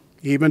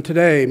 Even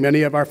today,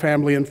 many of our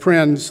family and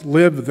friends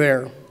live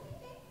there.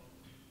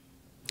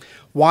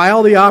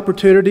 While the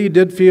opportunity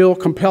did feel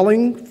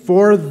compelling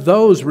for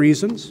those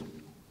reasons,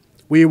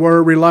 we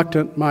were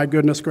reluctant, my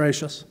goodness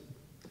gracious.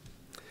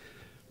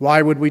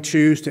 Why would we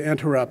choose to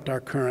interrupt our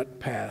current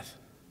path?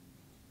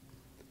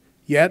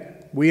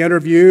 Yet, we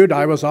interviewed,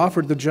 I was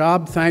offered the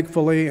job,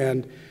 thankfully,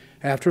 and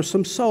after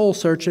some soul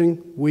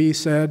searching, we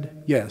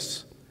said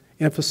yes.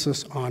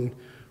 Emphasis on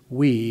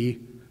we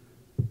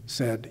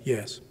said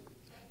yes.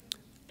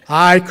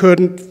 I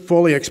couldn't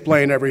fully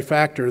explain every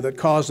factor that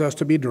caused us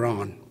to be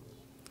drawn.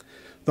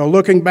 Though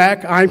looking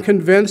back, I'm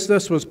convinced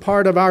this was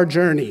part of our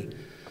journey.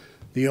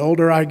 The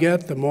older I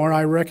get, the more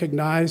I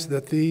recognize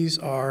that these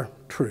are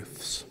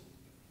truths,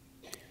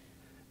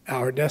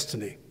 our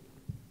destiny.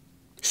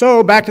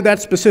 So back to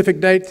that specific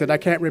date that I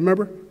can't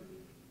remember.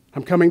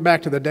 I'm coming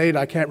back to the date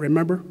I can't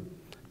remember.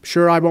 I'm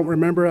sure I won't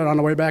remember it on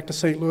the way back to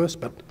St. Louis,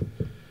 but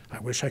I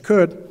wish I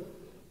could.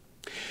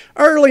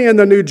 Early in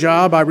the new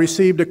job, I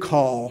received a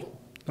call.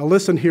 Now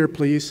listen here,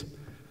 please.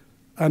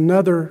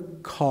 Another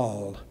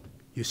call,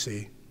 you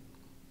see.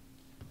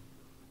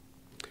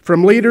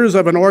 From leaders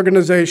of an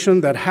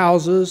organization that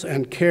houses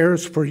and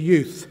cares for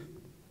youth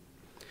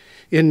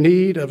in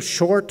need of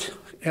short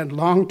and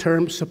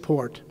long-term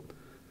support.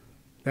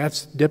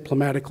 That's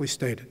diplomatically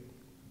stated.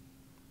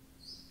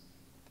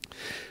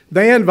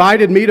 They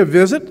invited me to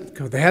visit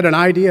because they had an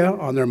idea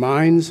on their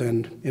minds,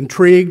 and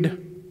intrigued,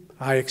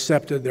 I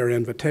accepted their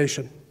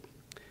invitation.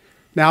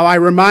 Now, I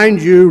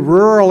remind you,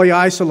 rurally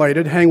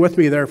isolated, hang with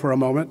me there for a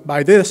moment.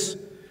 By this,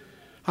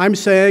 I'm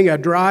saying a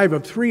drive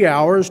of 3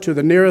 hours to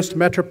the nearest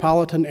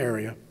metropolitan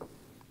area,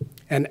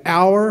 an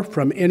hour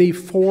from any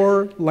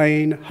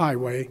 4-lane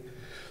highway,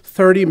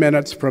 30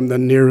 minutes from the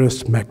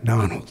nearest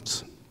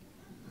McDonald's.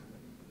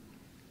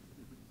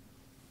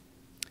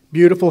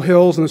 Beautiful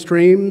hills and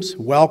streams,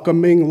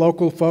 welcoming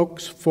local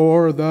folks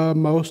for the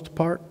most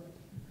part.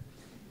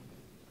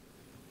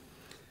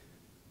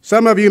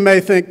 Some of you may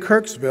think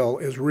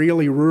Kirksville is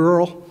really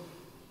rural.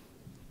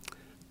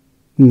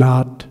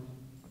 Not.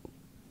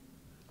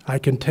 I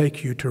can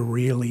take you to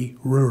really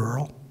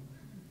rural.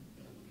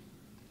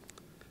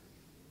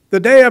 The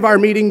day of our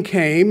meeting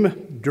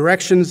came,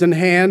 directions in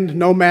hand,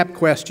 no map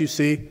quest, you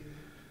see.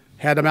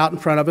 Had them out in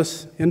front of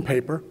us in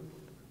paper.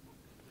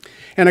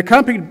 And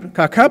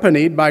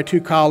accompanied by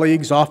 2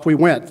 colleagues, off we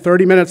went.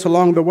 30 minutes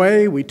along the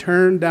way, we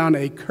turned down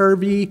a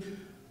curvy,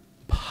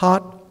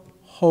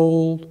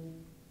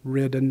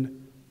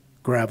 pothole-ridden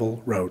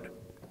gravel road.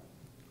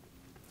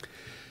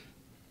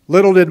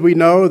 Little did we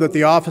know that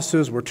the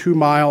offices were 2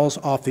 miles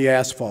off the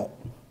asphalt.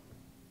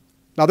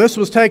 Now, this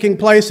was taking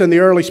place in the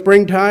early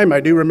springtime. I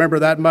do remember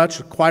that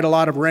much. Quite a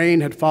lot of rain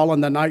had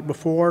fallen the night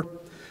before.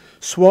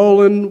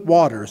 Swollen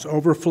waters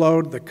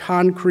overflowed the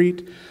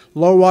concrete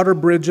low-water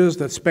bridges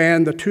that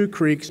spanned the 2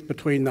 creeks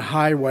between the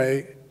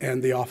highway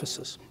and the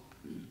offices.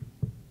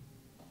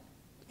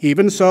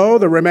 Even so,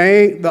 the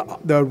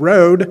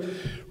road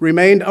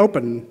remained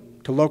open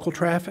to local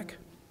traffic.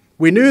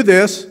 We knew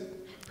this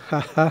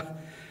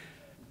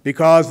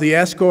because the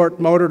escort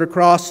motored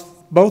across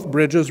both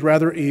bridges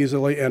rather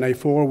easily in a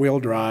 4-wheel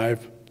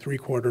drive,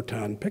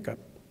 3/4-ton pickup.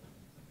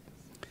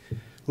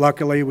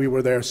 Luckily, we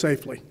were there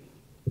safely.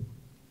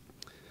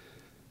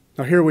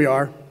 Now here we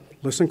are.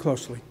 Listen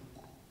closely.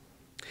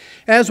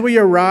 As we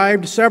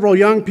arrived, several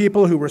young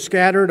people who were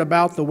scattered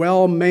about the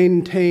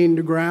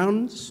well-maintained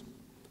grounds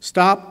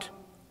stopped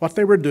what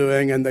they were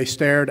doing and they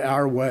stared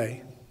our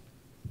way.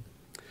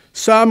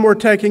 Some were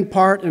taking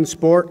part in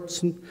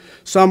sports, and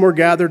some were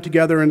gathered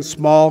together in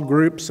small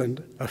groups,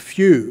 and a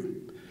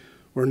few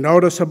were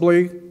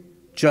noticeably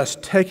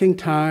just taking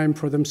time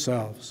for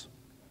themselves.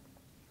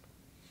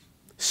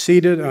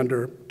 Seated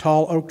under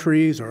tall oak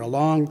trees or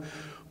along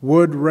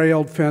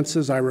wood-railed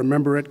fences, I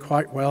remember it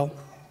quite well.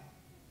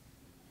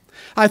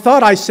 I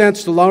thought I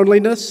sensed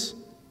loneliness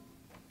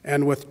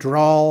and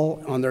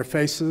withdrawal on their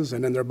faces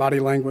and in their body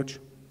language.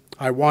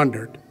 I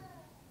wondered,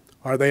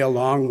 are they a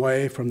long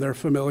way from their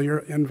familiar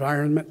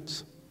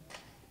environments,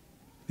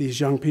 these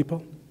young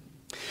people?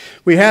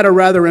 We had a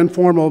rather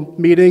informal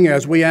meeting.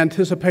 As we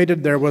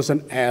anticipated, there was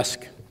an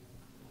ask.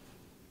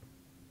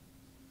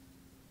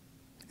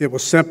 It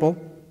was simple,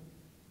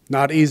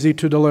 not easy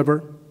to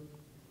deliver.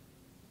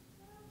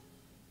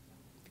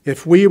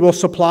 If we will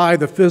supply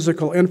the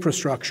physical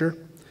infrastructure,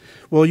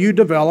 will you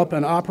develop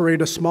and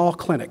operate a small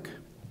clinic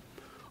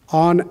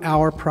on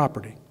our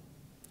property,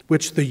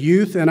 which the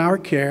youth in our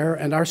care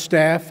and our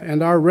staff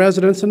and our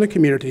residents in the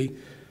community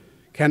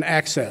can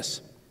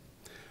access?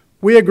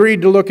 We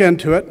agreed to look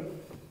into it.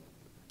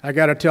 I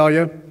got to tell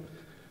you,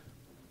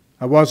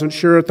 I wasn't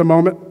sure at the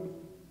moment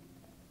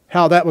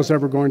how that was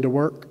ever going to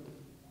work.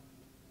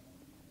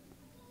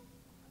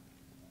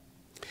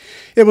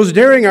 It was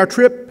during our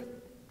trip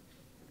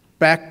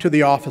back to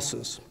the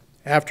offices,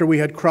 after we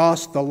had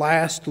crossed the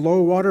last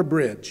low-water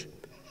bridge,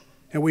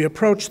 and we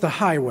approached the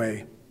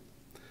highway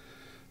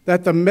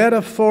that the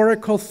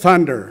metaphorical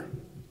thunder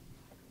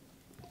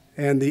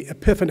and the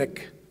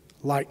epiphanic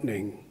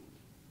lightning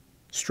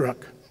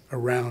struck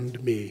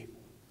around me,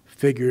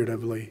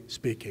 figuratively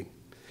speaking.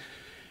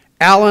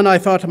 Alan, I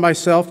thought to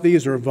myself,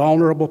 these are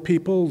vulnerable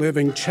people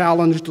living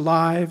challenged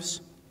lives,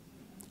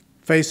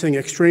 facing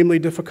extremely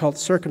difficult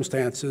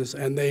circumstances,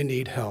 and they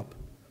need help.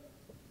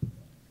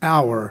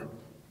 Our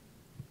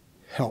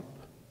help.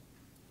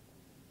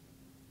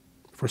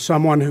 For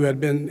someone who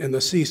had been in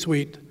the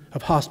C-suite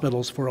of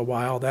hospitals for a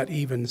while, that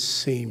even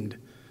seemed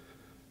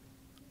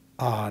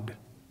odd,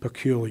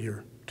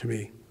 peculiar to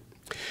me.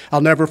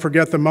 I'll never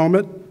forget the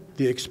moment.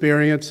 The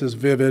experience is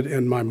vivid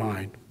in my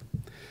mind.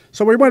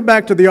 So we went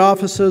back to the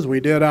offices, we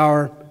did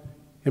our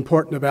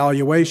important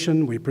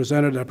evaluation, we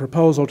presented a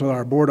proposal to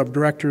our board of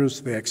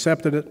directors, they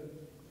accepted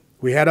it.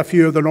 We had a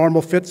few of the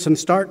normal fits and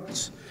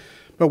starts,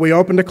 but we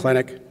opened a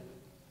clinic.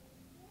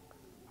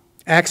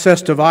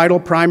 Access to vital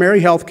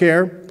primary health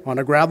care on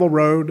a gravel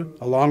road,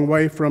 a long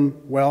way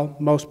from, well,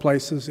 most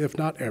places, if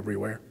not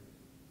everywhere.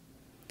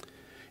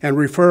 And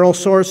referral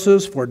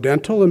sources for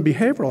dental and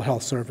behavioral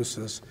health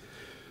services.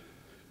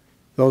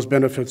 Those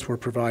benefits were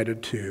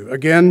provided too.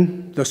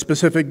 Again, the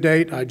specific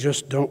date, I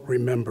just don't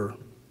remember.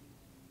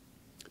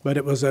 But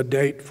it was a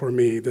date for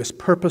me, this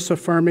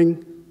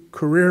purpose-affirming,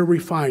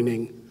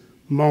 career-refining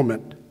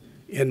moment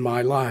in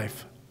my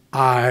life.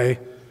 I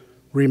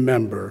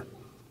remember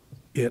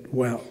it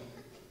well.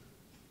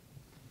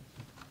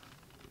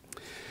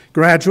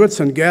 Graduates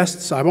and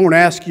guests, I won't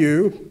ask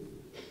you,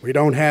 we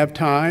don't have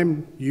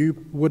time,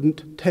 you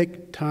wouldn't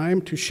take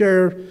time to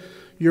share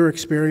your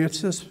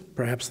experiences.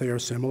 Perhaps they are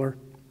similar.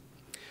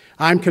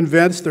 I'm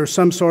convinced there's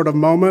some sort of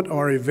moment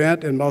or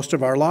event in most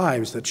of our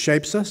lives that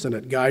shapes us and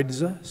it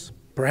guides us,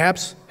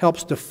 perhaps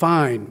helps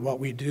define what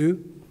we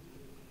do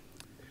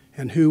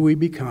and who we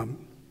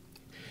become.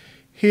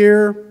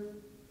 Here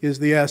is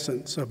the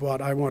essence of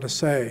what I want to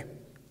say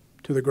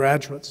to the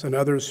graduates and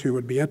others who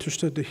would be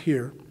interested to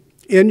hear.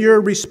 In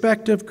your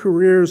respective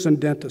careers in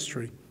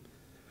dentistry,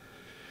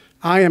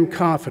 I am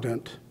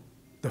confident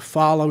the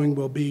following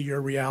will be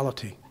your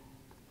reality.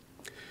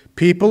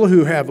 People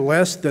who have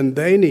less than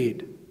they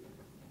need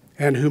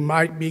and who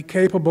might be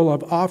capable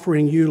of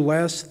offering you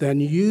less than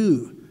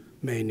you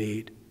may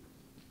need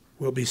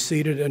will be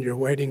seated in your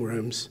waiting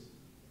rooms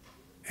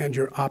and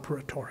your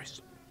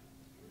operatories.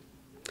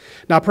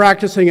 Now,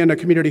 practicing in a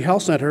community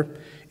health center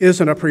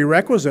isn't a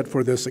prerequisite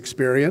for this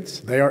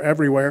experience. They are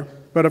everywhere.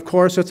 But of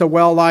course, it's a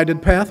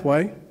well-lighted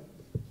pathway.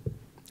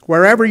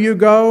 Wherever you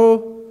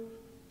go,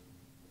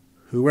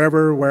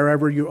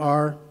 wherever you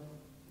are,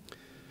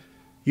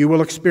 you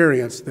will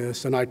experience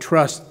this, and I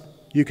trust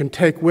you can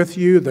take with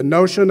you the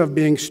notion of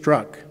being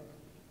struck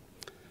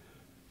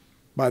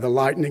by the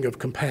lightning of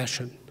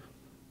compassion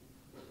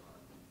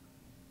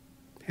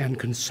and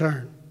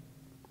concern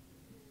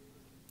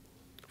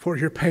for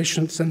your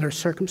patients and their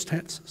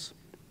circumstances.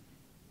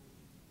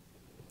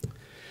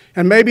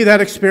 And maybe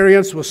that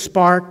experience was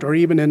sparked or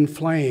even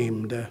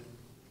inflamed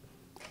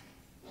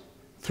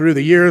through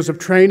the years of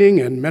training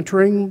and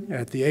mentoring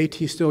at the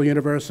A.T. Still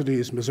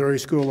University's Missouri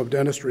School of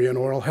Dentistry and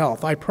Oral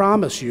Health. I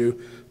promise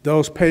you,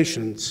 those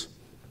patients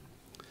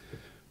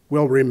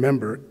will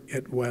remember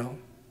it well.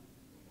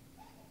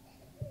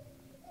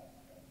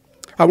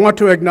 I want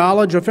to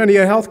acknowledge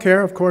Affinia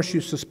Healthcare. Of course, you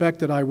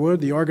suspected I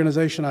would, the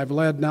organization I've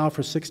led now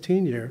for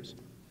 16 years.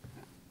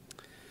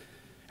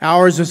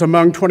 Ours is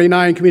among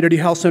 29 community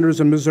health centers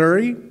in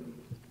Missouri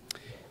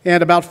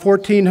and about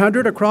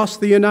 1,400 across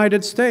the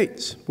United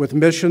States, with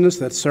missions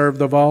that serve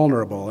the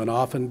vulnerable and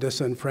often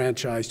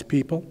disenfranchised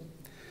people,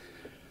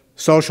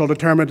 social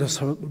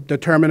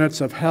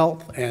determinants of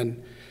health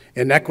and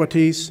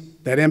inequities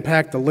that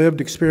impact the lived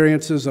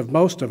experiences of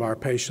most of our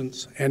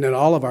patients and in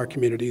all of our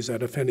communities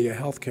at Affinia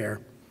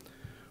Healthcare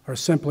are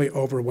simply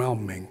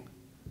overwhelming.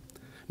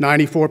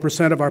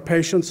 94% of our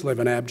patients live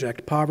in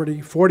abject poverty,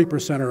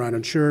 40% are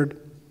uninsured.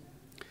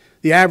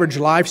 The average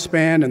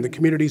lifespan in the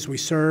communities we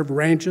serve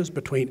ranges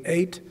between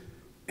 8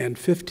 and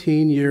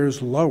 15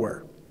 years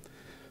lower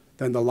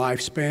than the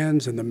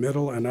lifespans in the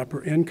middle and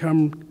upper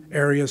income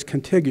areas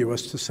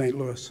contiguous to St.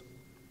 Louis.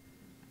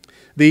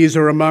 These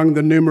are among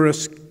the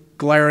numerous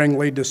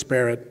glaringly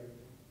disparate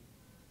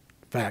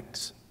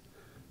facts.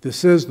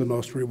 This is the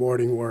most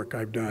rewarding work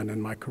I've done in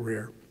my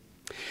career.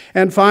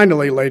 And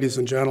finally, ladies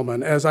and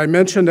gentlemen, as I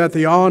mentioned at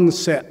the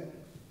onset,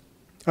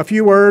 a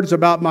few words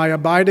about my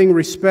abiding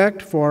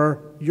respect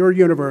for your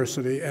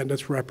university and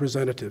its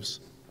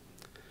representatives.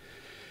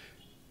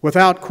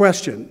 Without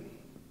question,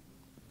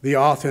 the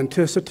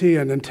authenticity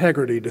and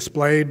integrity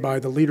displayed by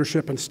the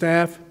leadership and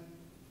staff,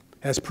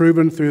 as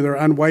proven through their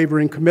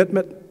unwavering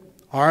commitment,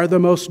 are the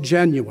most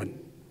genuine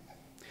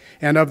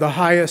and of the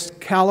highest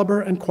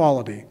caliber and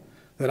quality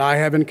that I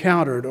have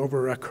encountered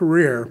over a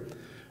career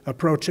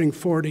approaching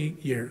 40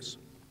 years.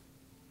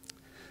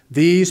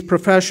 These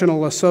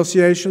professional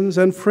associations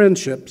and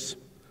friendships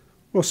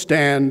will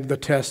stand the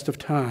test of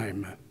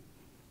time.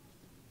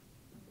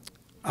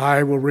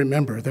 I will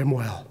remember them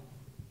well.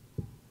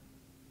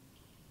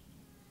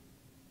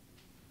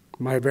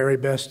 my very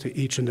best to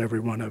each and every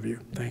one of you.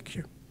 Thank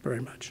you very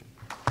much.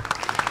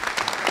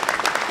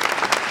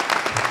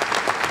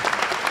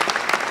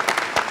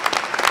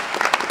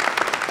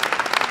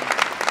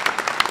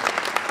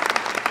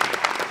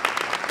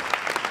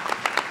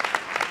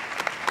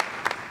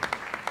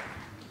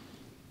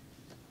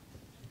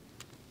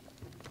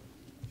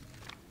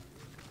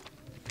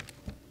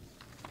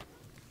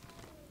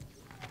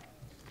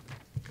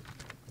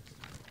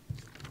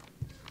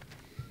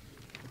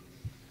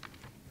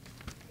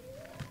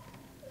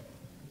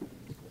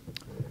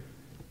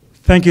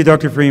 Thank you,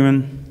 Dr.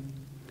 Freeman.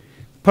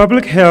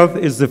 Public health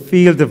is the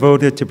field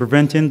devoted to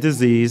preventing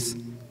disease,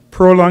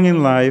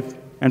 prolonging life,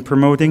 and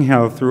promoting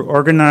health through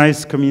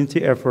organized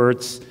community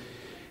efforts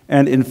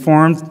and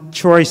informed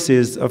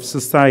choices of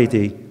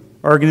society,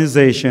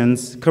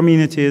 organizations,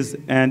 communities,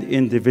 and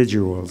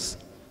individuals.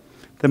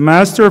 The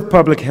Master of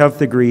Public Health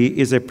degree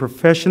is a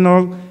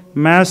professional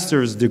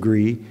master's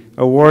degree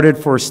awarded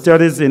for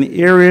studies in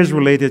areas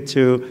related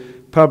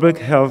to public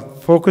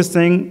health,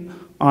 focusing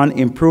on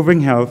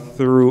improving health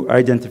through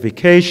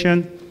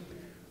identification,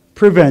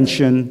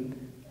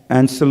 prevention,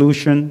 and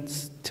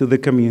solutions to the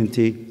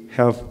community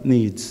health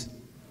needs.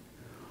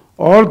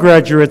 All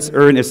graduates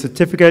earn a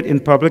certificate in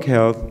public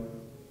health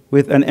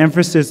with an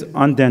emphasis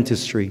on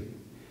dentistry.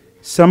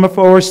 Some of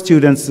our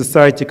students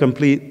decide to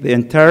complete the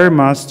entire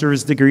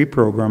master's degree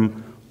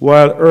program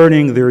while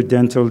earning their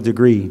dental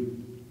degree.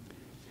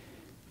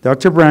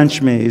 Dr.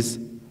 Branch Mays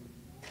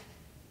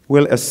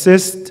will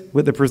assist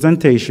with the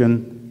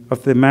presentation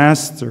of the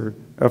Master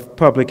of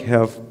Public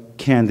Health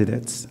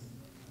candidates.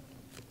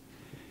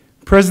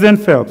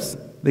 President Phelps,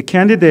 the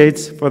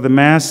candidates for the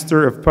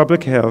Master of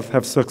Public Health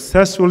have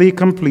successfully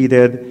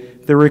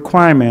completed the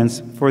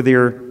requirements for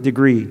their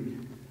degree.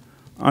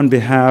 On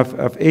behalf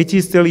of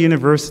A.T. Still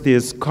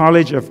University's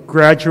College of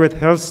Graduate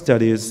Health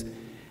Studies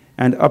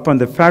and upon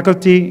the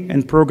faculty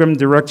and program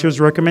director's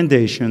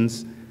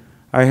recommendations,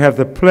 I have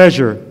the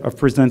pleasure of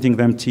presenting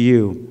them to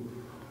you.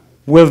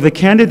 Will the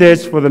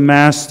candidates for the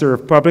Master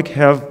of Public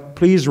Health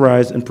please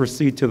rise and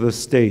proceed to the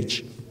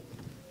stage?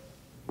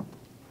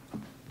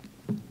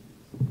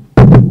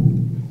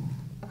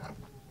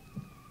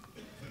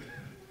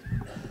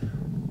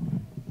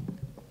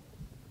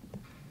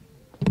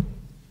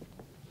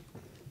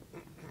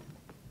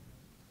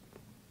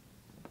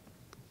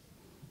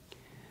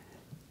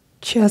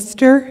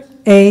 Chester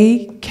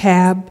A.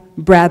 Cab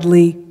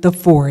Bradley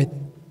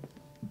IV.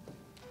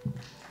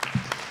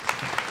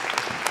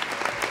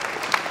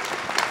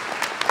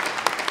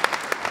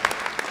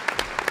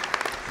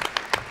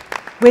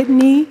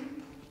 Whitney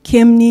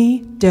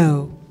Kimney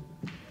Doe.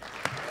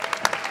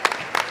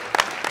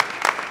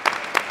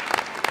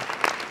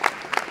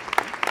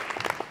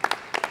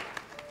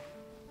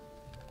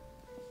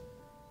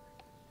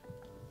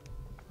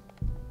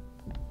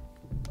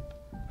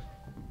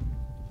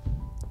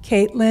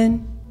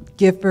 Caitlin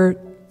Gifford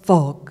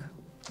Falk.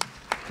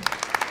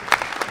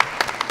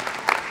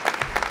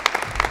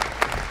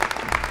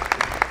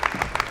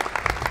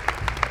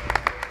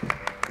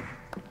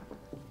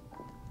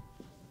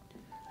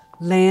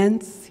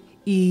 Lance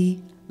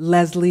E.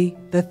 Leslie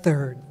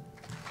III.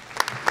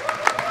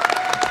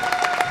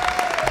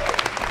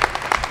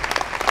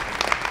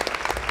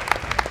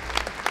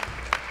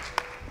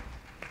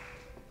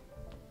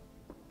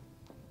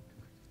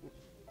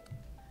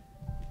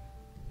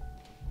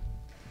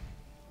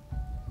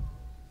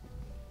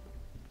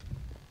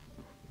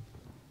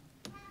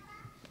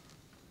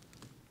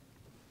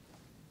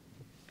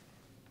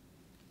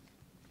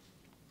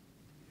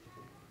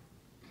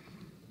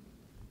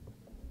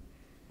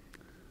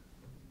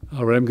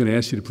 All right, I'm going to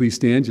ask you to please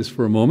stand just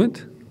for a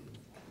moment.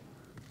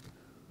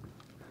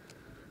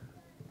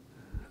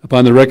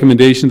 Upon the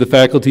recommendation of the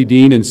Faculty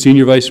Dean and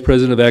Senior Vice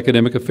President of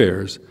Academic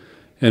Affairs,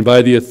 and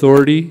by the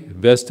authority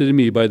vested in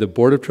me by the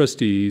Board of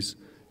Trustees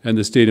and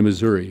the State of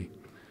Missouri,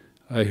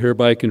 I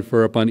hereby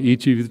confer upon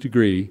each of you the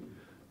degree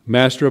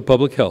Master of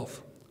Public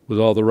Health, with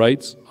all the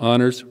rights,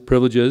 honors,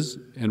 privileges,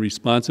 and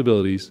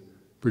responsibilities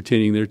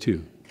pertaining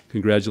thereto.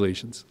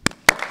 Congratulations.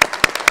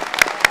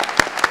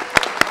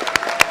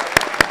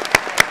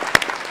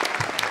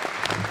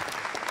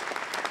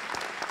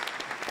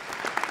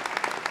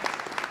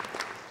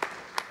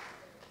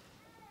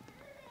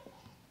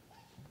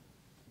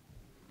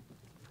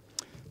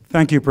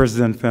 Thank you,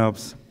 President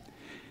Phelps.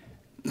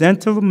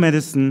 Dental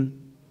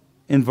medicine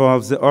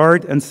involves the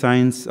art and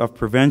science of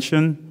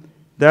prevention,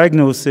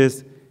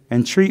 diagnosis,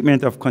 and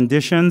treatment of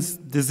conditions,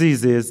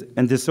 diseases,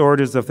 and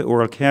disorders of the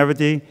oral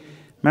cavity,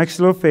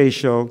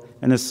 maxillofacial,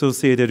 and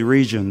associated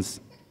regions.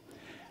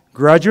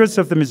 Graduates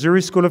of the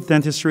Missouri School of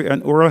Dentistry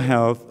and Oral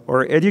Health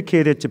are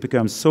educated to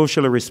become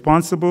socially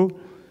responsible,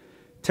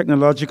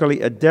 technologically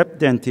adept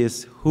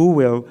dentists who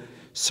will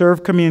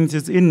serve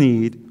communities in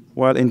need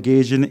while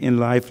engaging in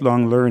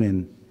lifelong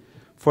learning.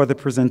 For the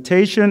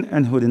presentation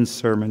and hooding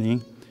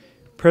ceremony,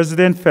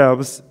 President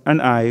Phelps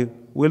and I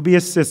will be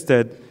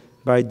assisted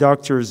by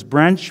Doctors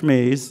Branch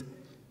Mays,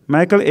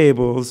 Michael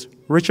Abels,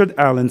 Richard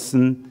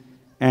Allenson,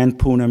 and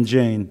Poonam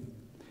Jain.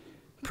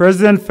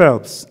 President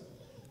Phelps,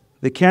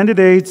 The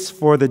candidates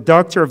for the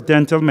Doctor of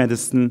Dental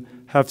Medicine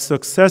have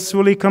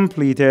successfully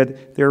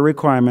completed their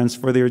requirements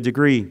for their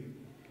degree.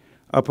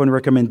 Upon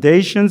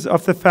recommendations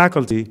of the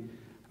faculty,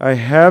 I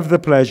have the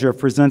pleasure of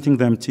presenting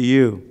them to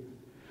you.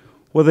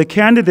 Will the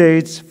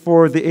candidates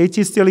for the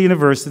A.T. Still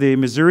University,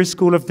 Missouri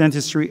School of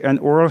Dentistry and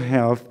Oral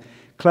Health,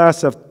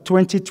 class of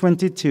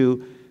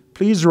 2022,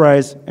 please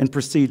rise and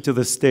proceed to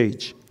the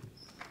stage.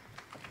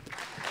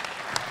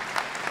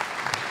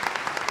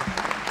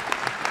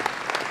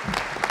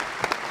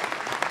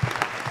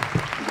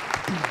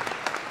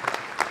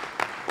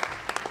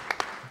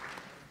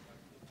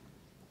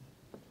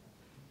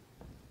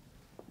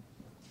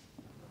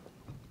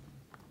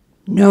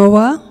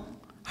 Noah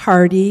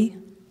Hardy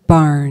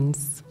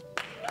Barnes.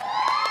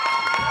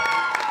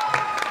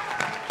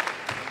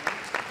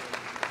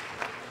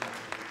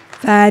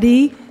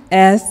 Thaddy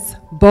S.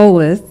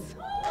 Bolus,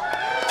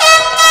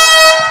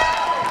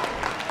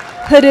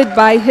 hooded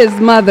by his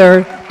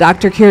mother,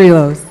 Dr.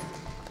 Kyrilos.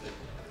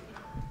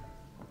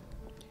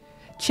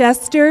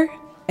 Chester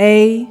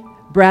A.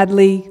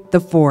 Bradley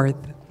IV.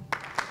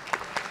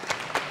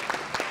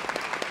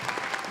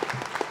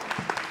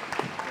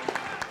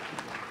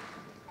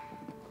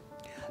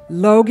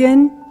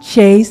 Logan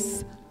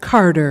Chase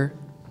Carter.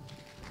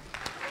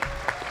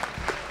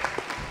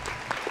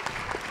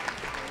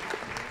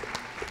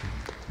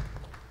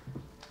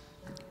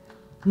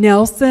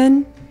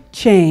 Nelson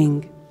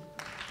Chang.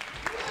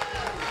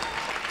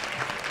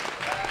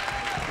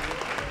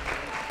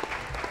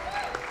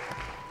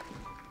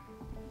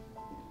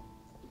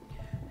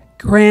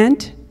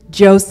 Grant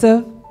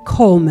Joseph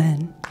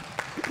Coleman.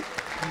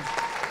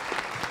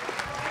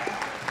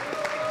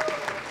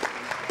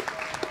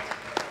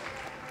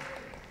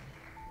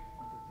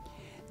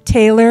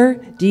 Taylor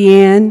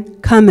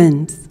Deanne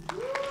Cummins.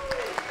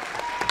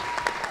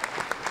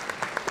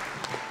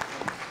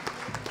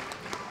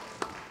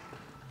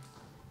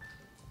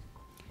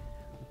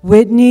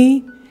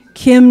 Whitney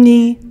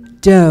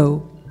Kimney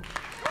Doe.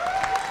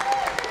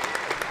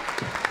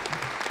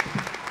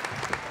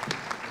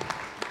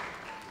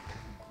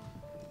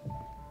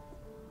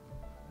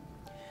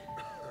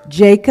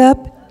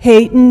 Jacob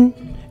Hayton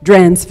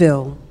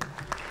Dransville.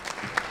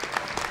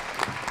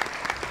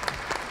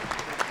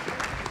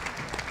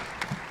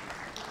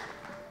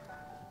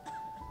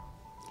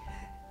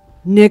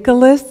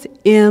 Nicholas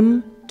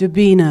M.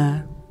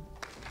 Dubina.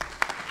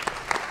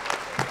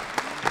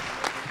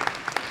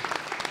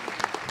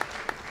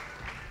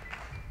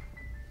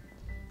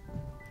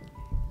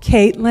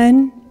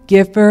 Caitlin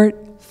Gifford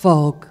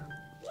Folk.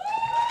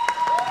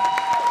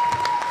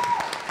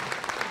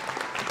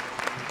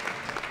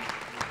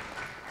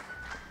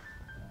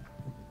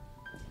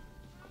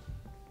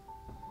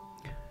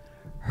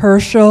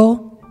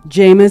 Herschel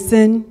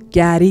Jameson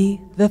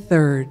Gaddy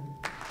III.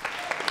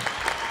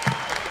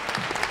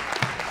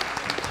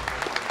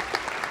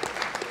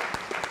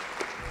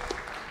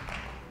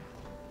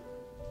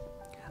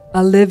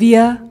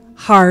 Olivia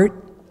Hart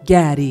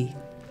Gaddy.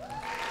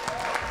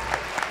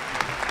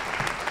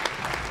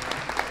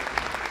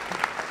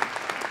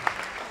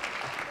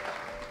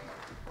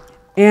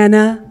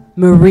 Anna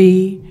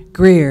Marie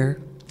Greer.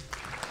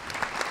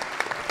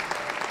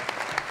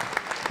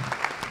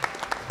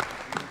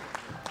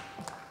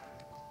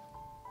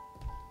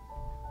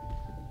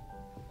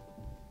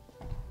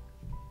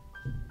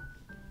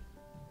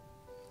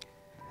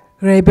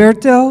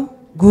 Roberto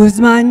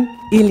Guzman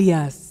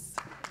Ilias.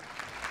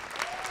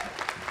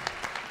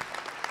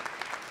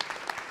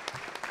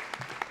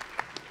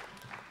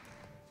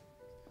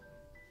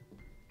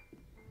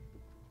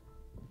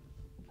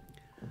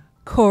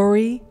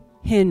 Corey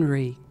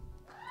Henry.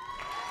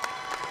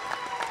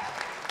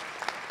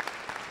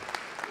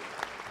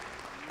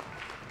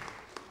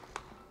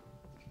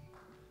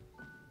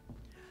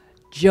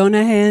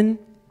 Jonahan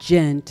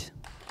Gent.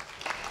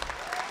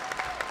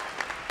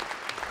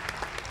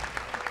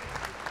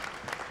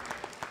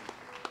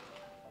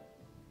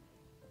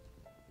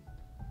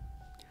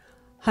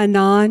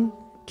 Hanan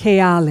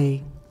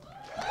Keali.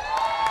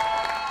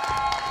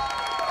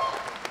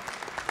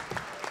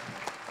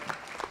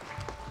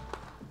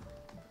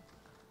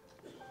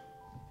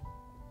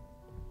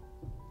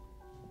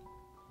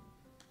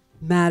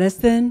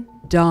 Madison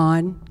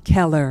Dawn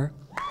Keller.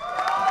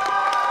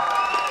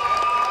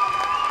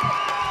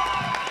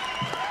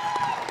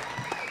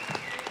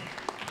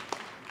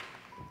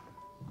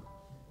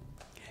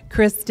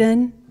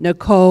 Kristen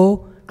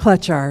Nicole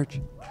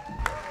Clutchard.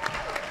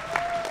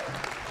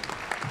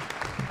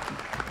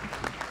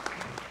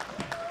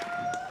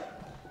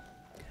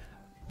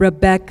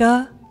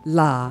 Rebecca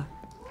La.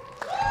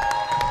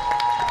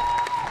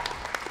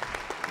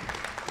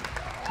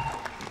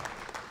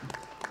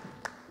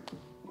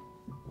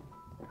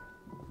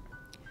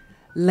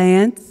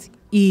 Lance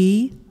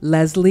E.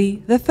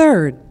 Leslie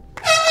III.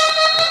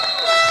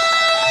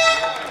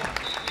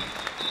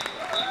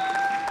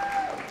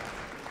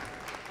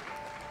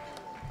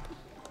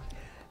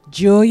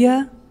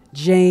 Julia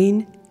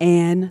Jane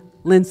Ann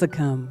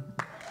Lincecum.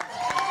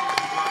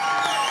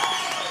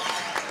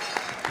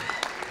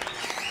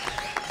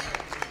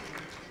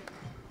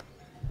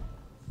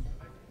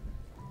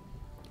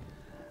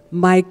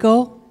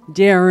 Michael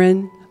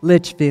Darren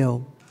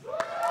Litchfield.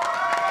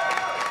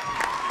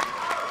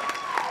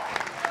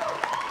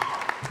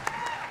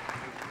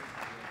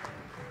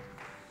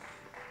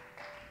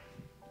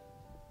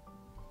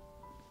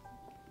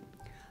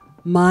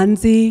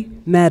 Manzi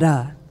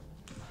Mehta.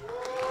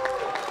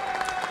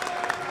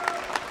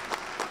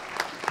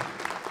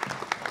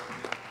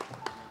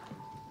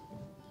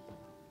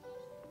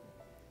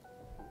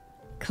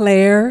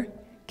 Claire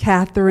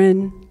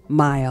Catherine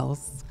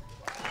Miles.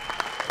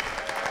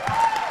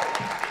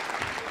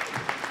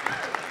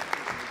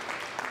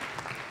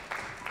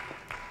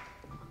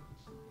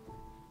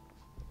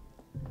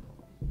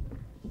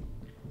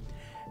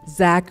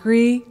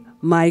 Zachary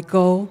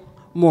Michael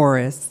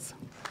Morris.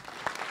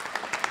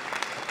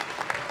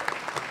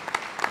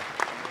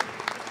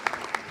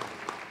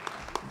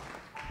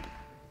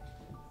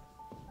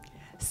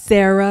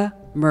 Sarah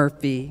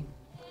Murphy.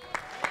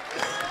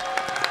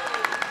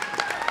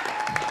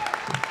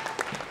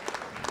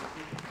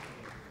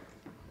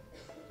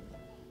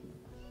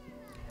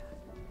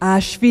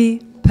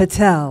 Ashvi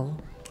Patel.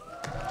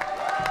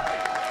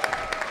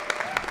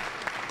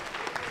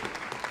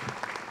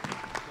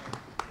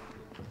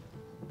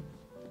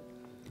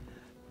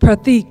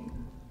 Pratik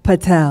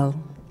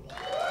Patel.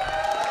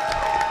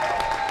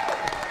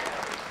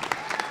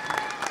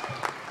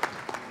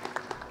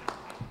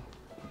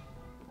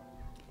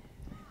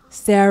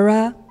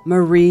 Sarah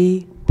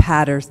Marie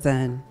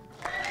Patterson.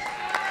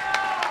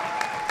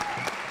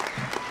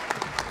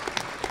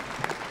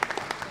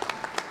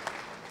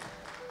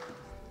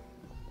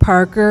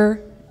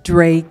 Parker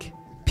Drake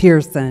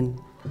Pearson.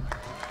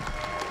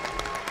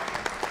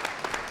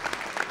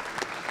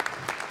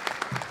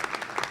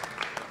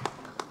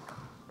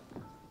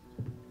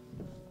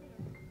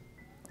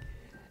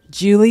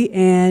 Julie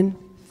Ann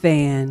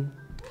Fan.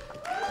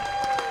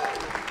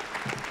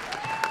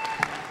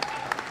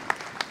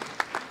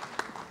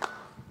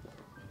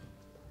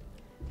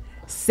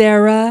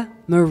 Sarah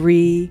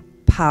Marie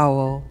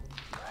Powell.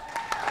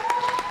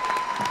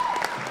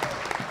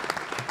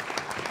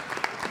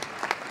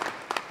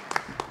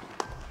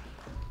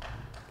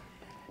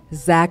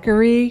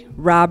 Zachary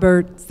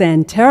Robert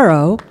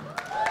Santero,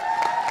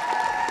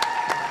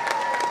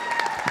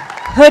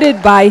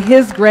 hooded by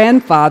his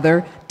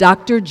grandfather,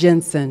 Dr.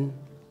 Jensen.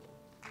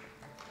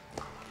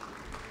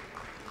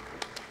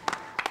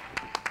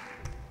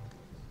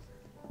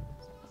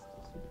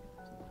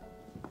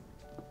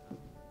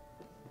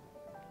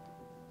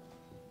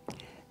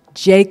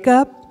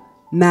 Jacob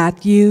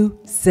Matthew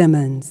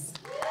Simmons.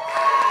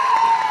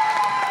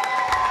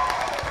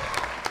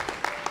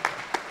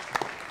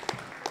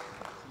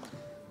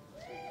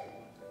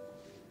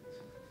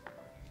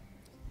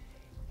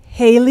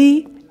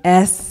 Haley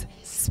S.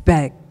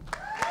 Speck.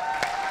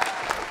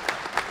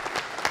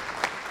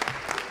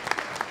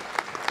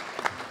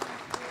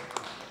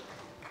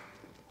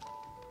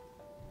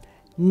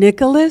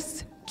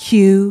 Nicholas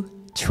Q.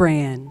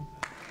 Tran.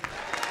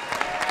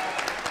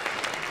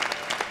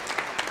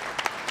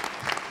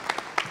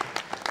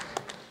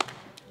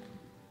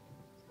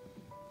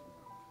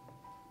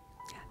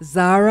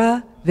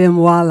 Zara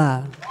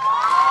Vimwala.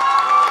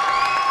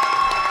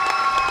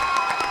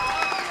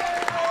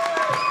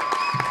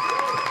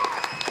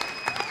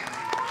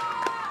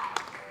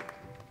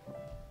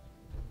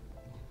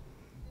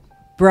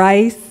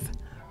 Bryce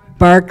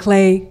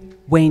Barclay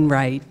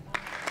Wainwright.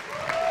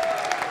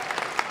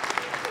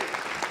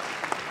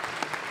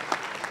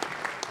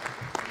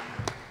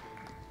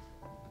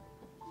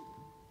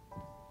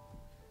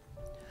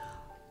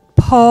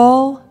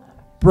 Paul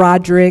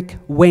Broderick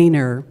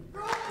Wayner.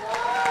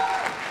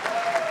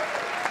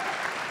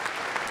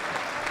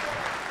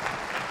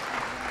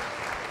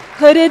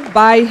 Hooded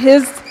by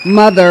his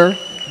mother,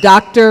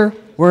 Dr.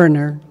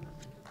 Werner.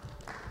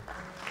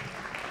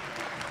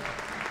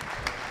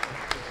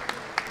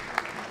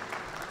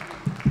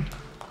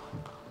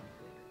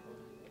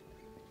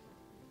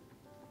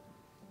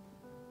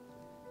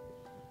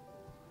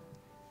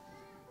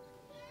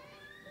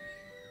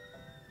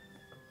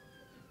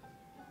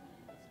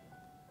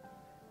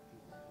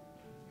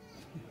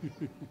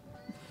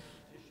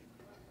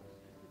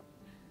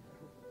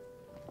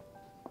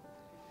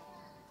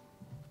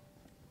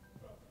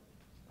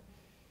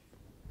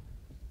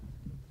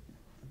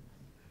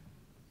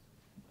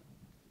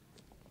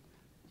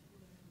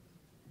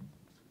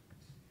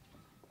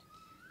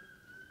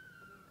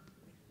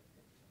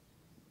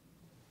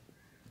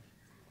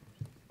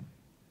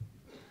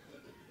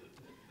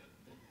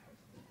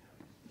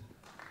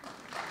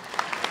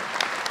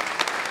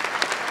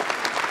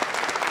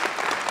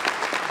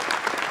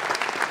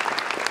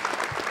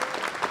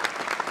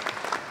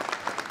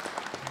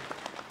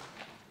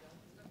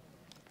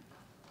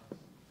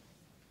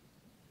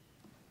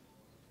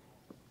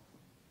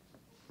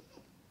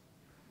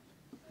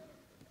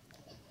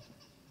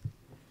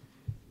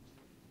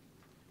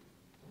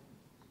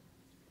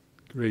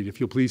 Great. If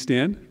you'll please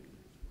stand.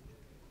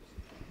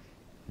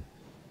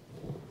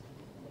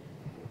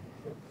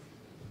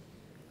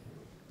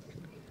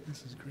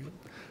 This is great.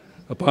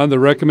 upon the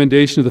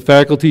recommendation of the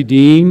faculty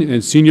dean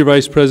and senior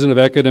vice president of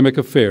academic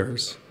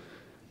affairs,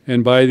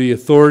 and by the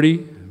authority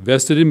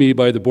vested in me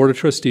by the Board of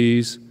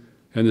Trustees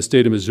and the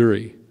state of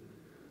Missouri,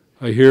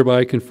 I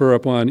hereby confer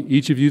upon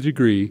each of you the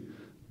degree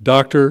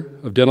Doctor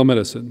of Dental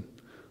Medicine,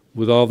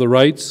 with all the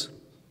rights,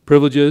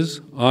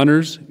 privileges,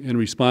 honors, and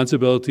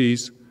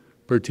responsibilities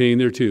pertaining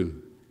thereto.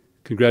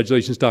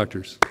 Congratulations,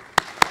 doctors.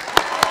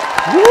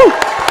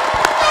 Woo!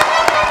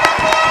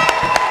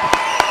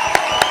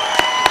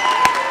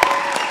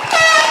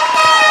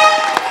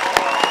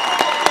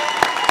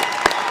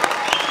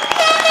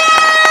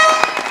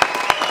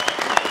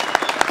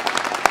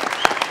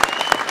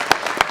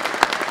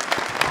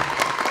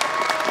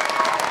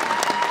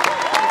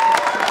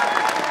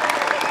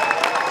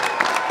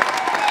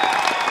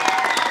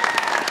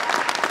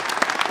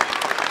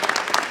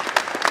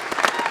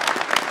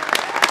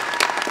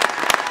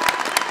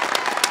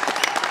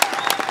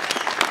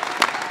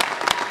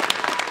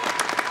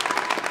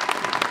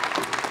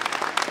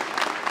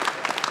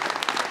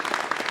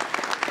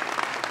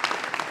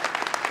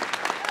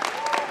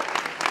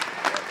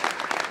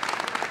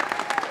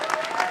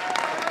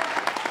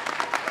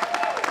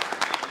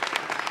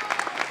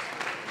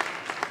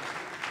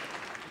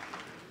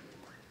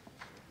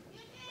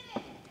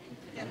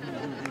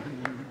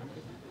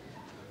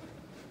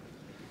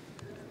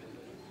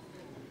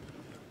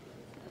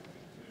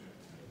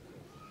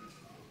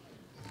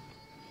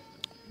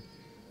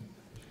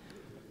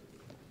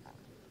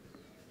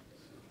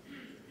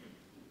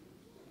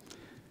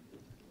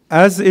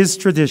 As is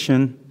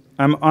tradition,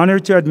 I'm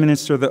honored to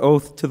administer the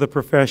oath to the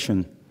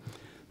profession.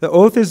 The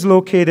oath is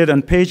located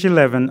on page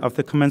 11 of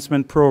the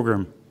commencement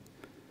program.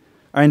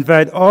 I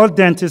invite all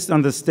dentists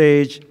on the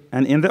stage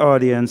and in the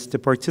audience to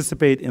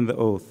participate in the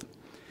oath.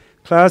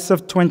 Class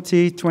of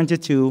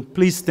 2022,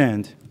 please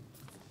stand.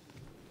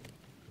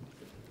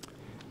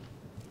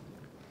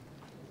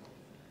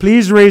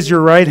 Please raise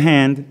your right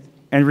hand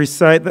and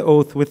recite the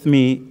oath with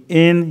me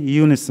in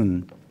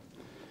unison.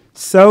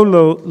 So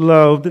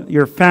loud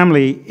your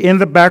family in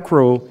the back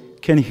row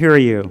can hear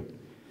you.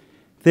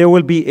 There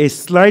will be a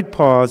slight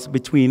pause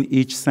between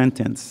each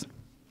sentence.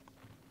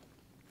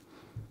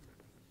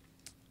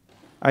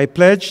 I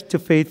pledge to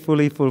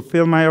faithfully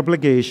fulfill my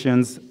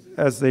obligations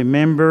as a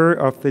member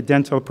of the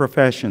dental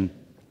profession.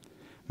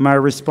 My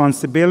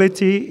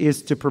responsibility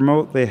is to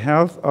promote the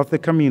health of the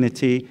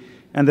community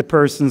and the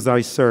persons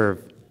I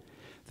serve.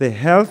 The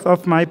health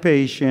of my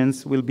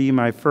patients will be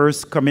my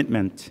first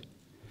commitment.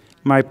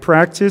 My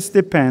practice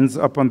depends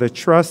upon the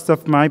trust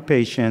of my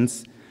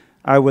patients.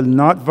 I will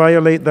not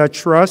violate that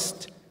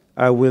trust.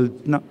 I will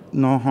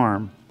no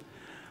harm.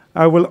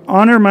 I will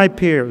honor my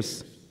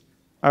peers.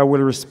 I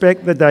will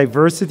respect the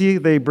diversity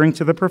they bring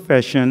to the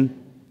profession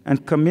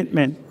and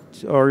commitment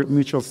to our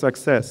mutual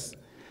success.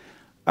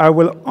 I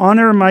will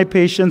honor my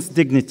patients'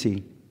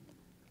 dignity.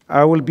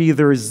 I will be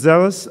their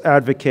zealous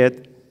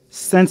advocate,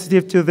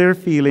 sensitive to their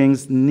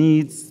feelings,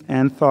 needs,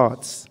 and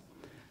thoughts.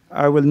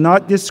 I will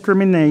not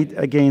discriminate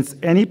against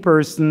any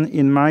person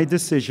in my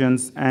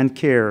decisions and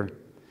care.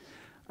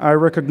 I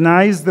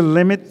recognize the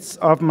limits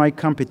of my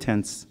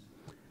competence.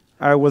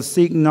 I will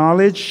seek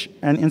knowledge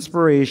and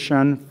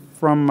inspiration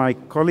from my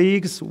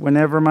colleagues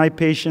whenever my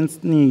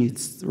patients'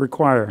 needs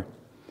require.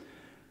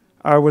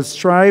 I will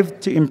strive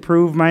to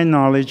improve my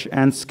knowledge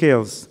and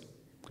skills.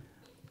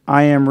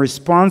 I am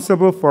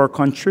responsible for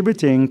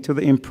contributing to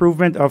the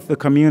improvement of the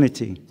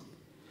community.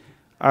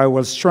 I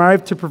will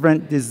strive to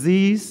prevent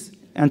disease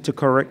and to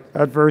correct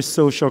adverse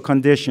social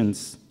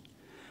conditions.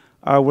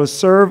 I will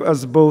serve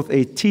as both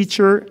a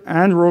teacher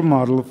and role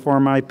model for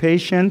my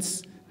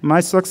patients, my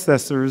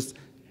successors,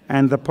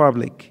 and the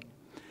public.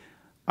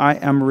 I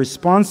am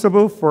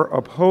responsible for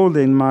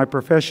upholding my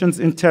profession's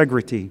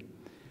integrity.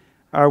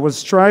 I will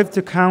strive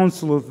to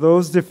counsel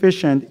those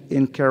deficient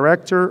in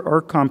character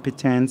or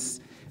competence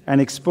and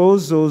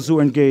expose those who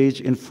engage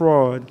in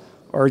fraud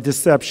or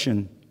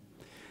deception.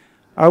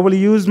 I will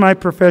use my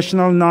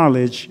professional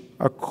knowledge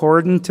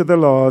according to the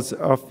laws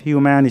of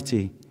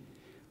humanity.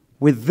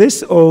 With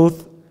this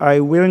oath, I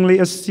willingly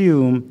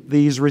assume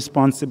these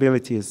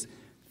responsibilities.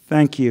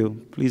 Thank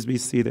you. Please be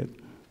seated.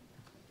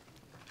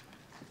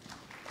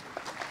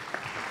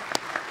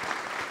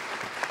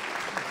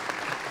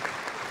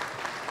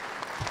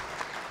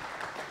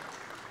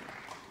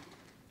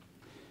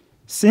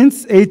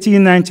 Since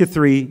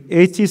 1893,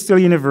 A.T. Still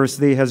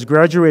University has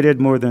graduated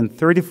more than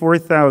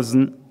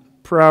 34,000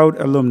 proud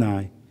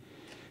alumni.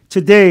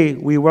 Today,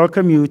 we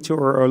welcome you to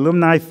our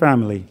alumni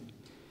family.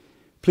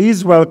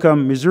 Please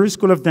welcome Missouri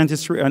School of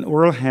Dentistry and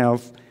Oral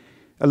Health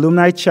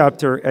Alumni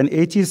Chapter and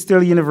A.T.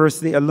 Still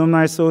University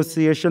Alumni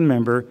Association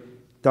member,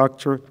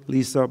 Dr.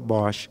 Lisa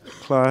Bosch,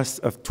 class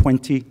of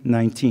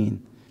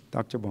 2019.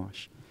 Dr.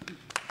 Bosch.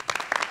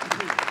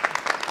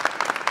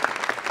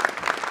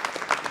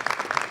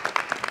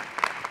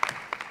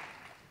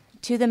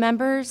 To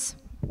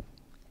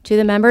the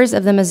members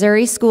of the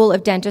Missouri School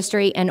of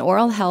Dentistry and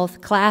Oral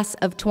Health Class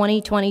of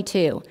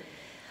 2022,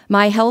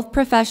 my health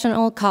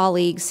professional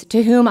colleagues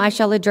to whom I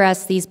shall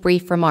address these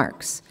brief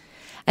remarks.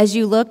 As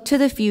you look to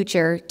the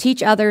future,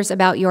 teach others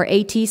about your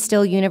AT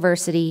Still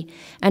University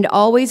and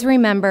always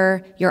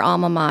remember your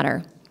alma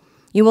mater.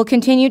 You will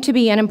continue to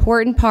be an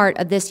important part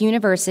of this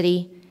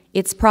university,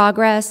 its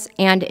progress,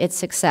 and its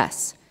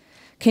success.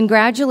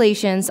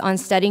 Congratulations on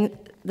setting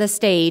the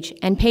stage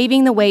and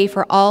paving the way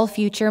for all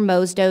future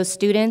MOSDOH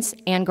students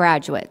and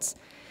graduates.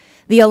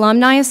 The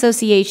Alumni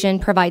Association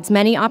provides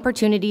many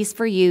opportunities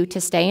for you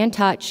to stay in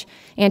touch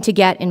and to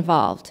get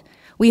involved.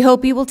 We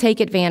hope you will take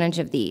advantage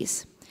of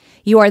these.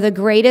 You are the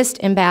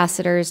greatest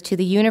ambassadors to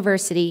the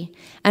university,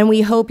 and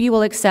we hope you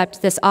will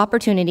accept this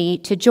opportunity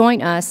to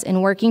join us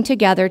in working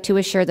together to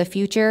assure the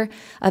future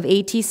of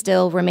AT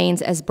Still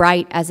remains as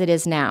bright as it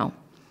is now.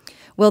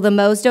 Will the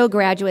MOSDOH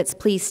graduates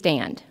please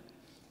stand?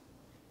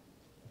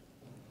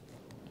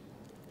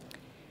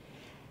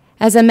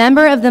 As a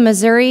member of the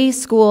Missouri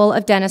School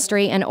of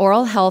Dentistry and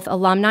Oral Health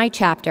Alumni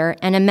Chapter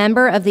and a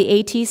member of the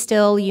AT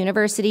Still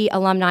University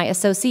Alumni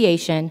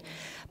Association,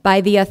 by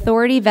the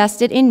authority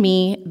vested in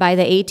me by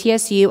the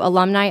ATSU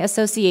Alumni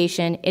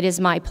Association, it is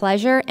my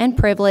pleasure and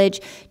privilege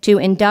to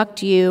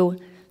induct you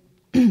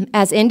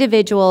as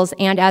individuals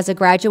and as a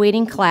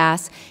graduating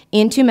class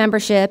into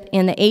membership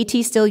in the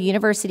AT Still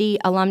University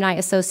Alumni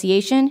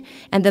Association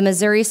and the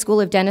Missouri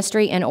School of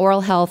Dentistry and Oral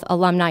Health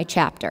Alumni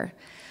Chapter.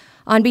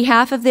 On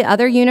behalf of the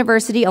other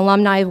university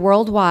alumni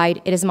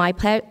worldwide, it is my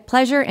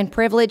pleasure and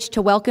privilege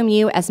to welcome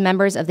you as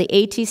members of the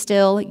AT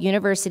Still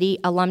University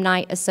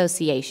Alumni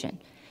Association.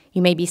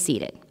 You may be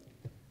seated.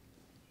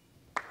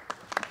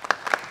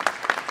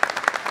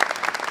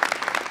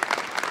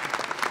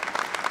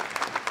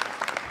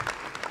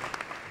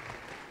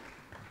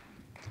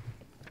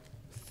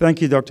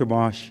 Thank you, Dr.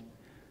 Bosch.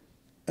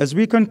 As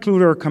we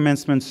conclude our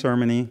commencement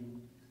ceremony,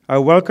 I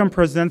welcome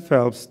President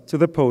Phelps to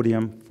the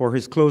podium for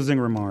his closing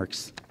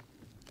remarks.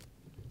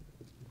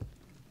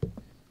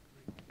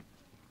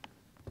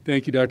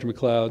 Thank you, Dr.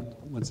 McLeod.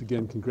 Once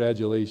again,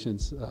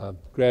 congratulations,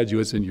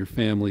 graduates and your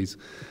families.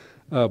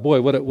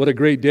 Boy, what a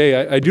great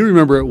day. I do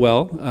remember it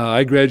well.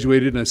 I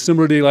graduated on a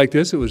similar day like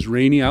this. It was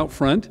rainy out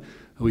front.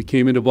 We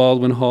came into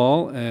Baldwin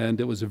Hall,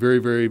 and it was a very,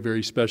 very,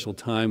 very special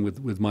time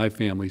with my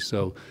family.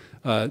 So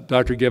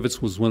Dr.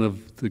 Gevitz was one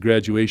of the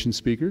graduation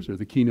speakers, or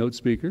the keynote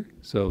speaker.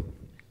 So,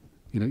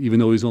 you know, even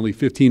though he was only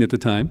 15 at the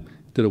time,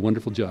 did a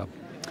wonderful job.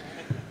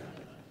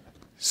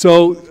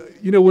 So,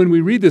 you know, when we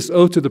read this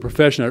oath to the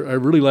profession, I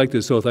really like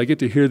this oath. I get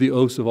to hear the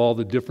oaths of all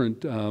the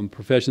different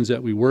professions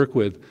that we work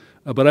with.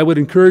 But I would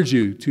encourage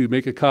you to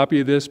make a copy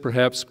of this,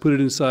 perhaps put it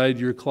inside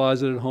your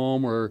closet at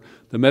home or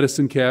the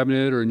medicine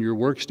cabinet or in your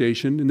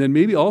workstation, and then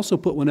maybe also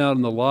put one out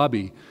in the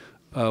lobby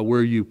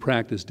where you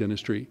practice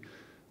dentistry.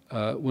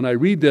 When I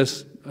read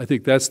this, I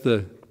think that's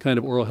the kind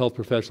of oral health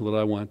professional that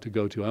I want to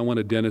go to. I want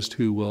a dentist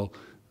who will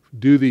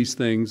do these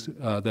things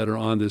that are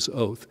on this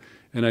oath,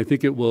 and I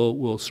think it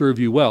will serve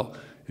you well.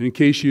 And in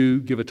case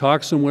you give a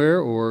talk somewhere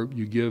or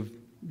you give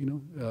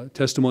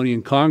testimony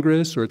in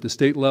Congress or at the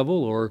state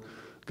level or,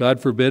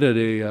 God forbid, at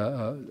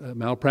a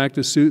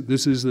malpractice suit,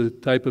 this is the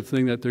type of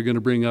thing that they're going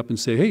to bring up and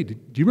say, hey, do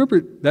you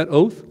remember that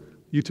oath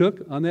you took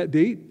on that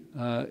date?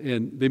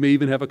 And they may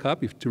even have a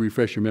copy to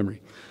refresh your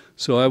memory.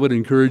 So I would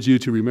encourage you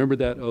to remember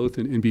that oath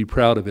and be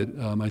proud of it.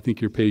 I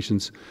think your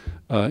patients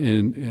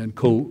and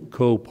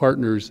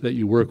co-partners that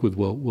you work with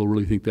will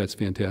really think that's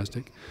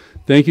fantastic.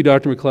 Thank you,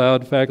 Dr.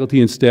 McLeod,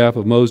 faculty and staff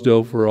of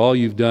MOSDOH, for all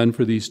you've done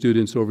for these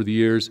students over the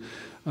years,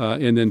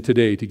 and then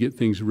today to get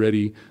things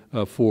ready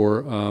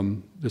for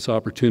this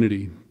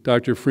opportunity.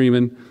 Dr.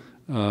 Freeman,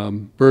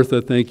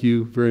 Bertha, thank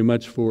you very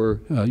much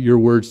for your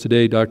words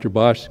today. Dr.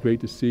 Bosch, it's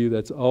great to see you.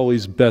 That's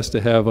always best to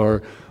have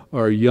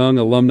our young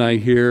alumni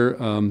here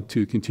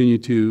to continue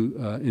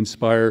to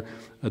inspire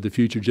the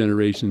future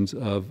generations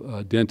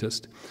of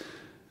dentists.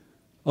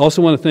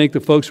 Also want to thank the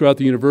folks throughout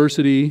the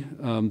university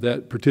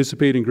that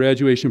participate in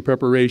graduation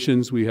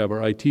preparations. We have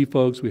our IT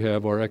folks, we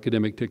have our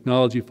academic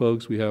technology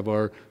folks, we have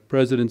our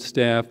president's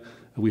staff,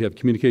 we have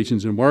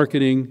communications and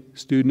marketing,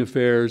 student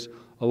affairs,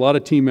 a lot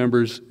of team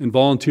members and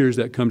volunteers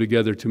that come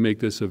together to make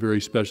this a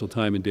very special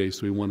time and day,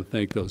 so we want to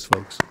thank those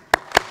folks.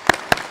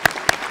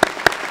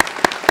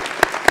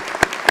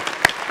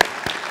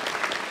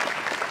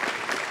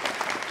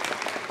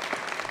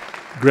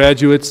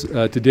 Graduates,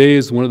 today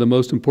is one of the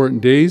most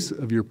important days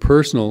of your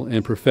personal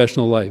and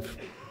professional life.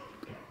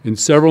 In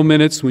several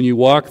minutes, when you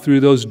walk through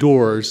those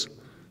doors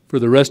for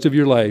the rest of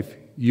your life,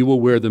 you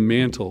will wear the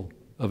mantle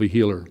of a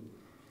healer.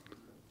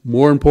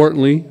 More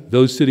importantly,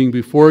 those sitting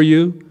before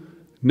you,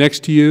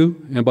 next to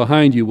you, and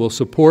behind you will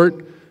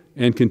support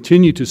and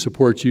continue to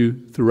support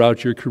you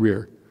throughout your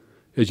career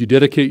as you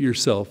dedicate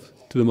yourself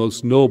to the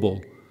most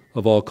noble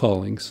of all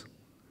callings.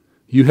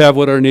 You have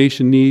what our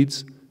nation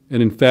needs,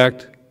 and in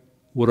fact,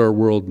 what our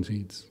world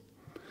needs.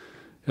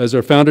 As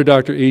our founder,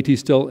 Dr. A.T.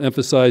 Still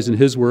emphasized in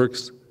his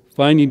works,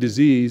 finding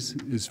disease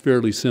is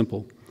fairly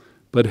simple,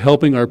 but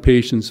helping our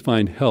patients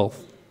find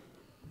health,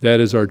 that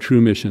is our true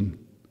mission.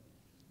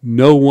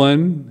 No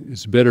one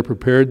is better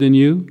prepared than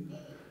you,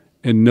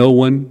 and no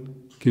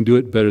one can do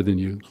it better than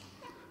you.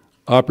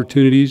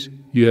 Opportunities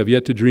you have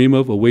yet to dream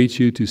of await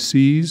you to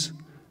seize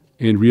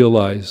and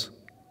realize.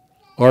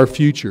 Our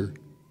future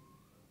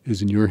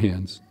is in your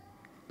hands.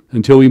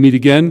 Until we meet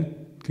again,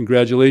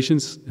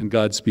 congratulations and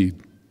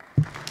Godspeed.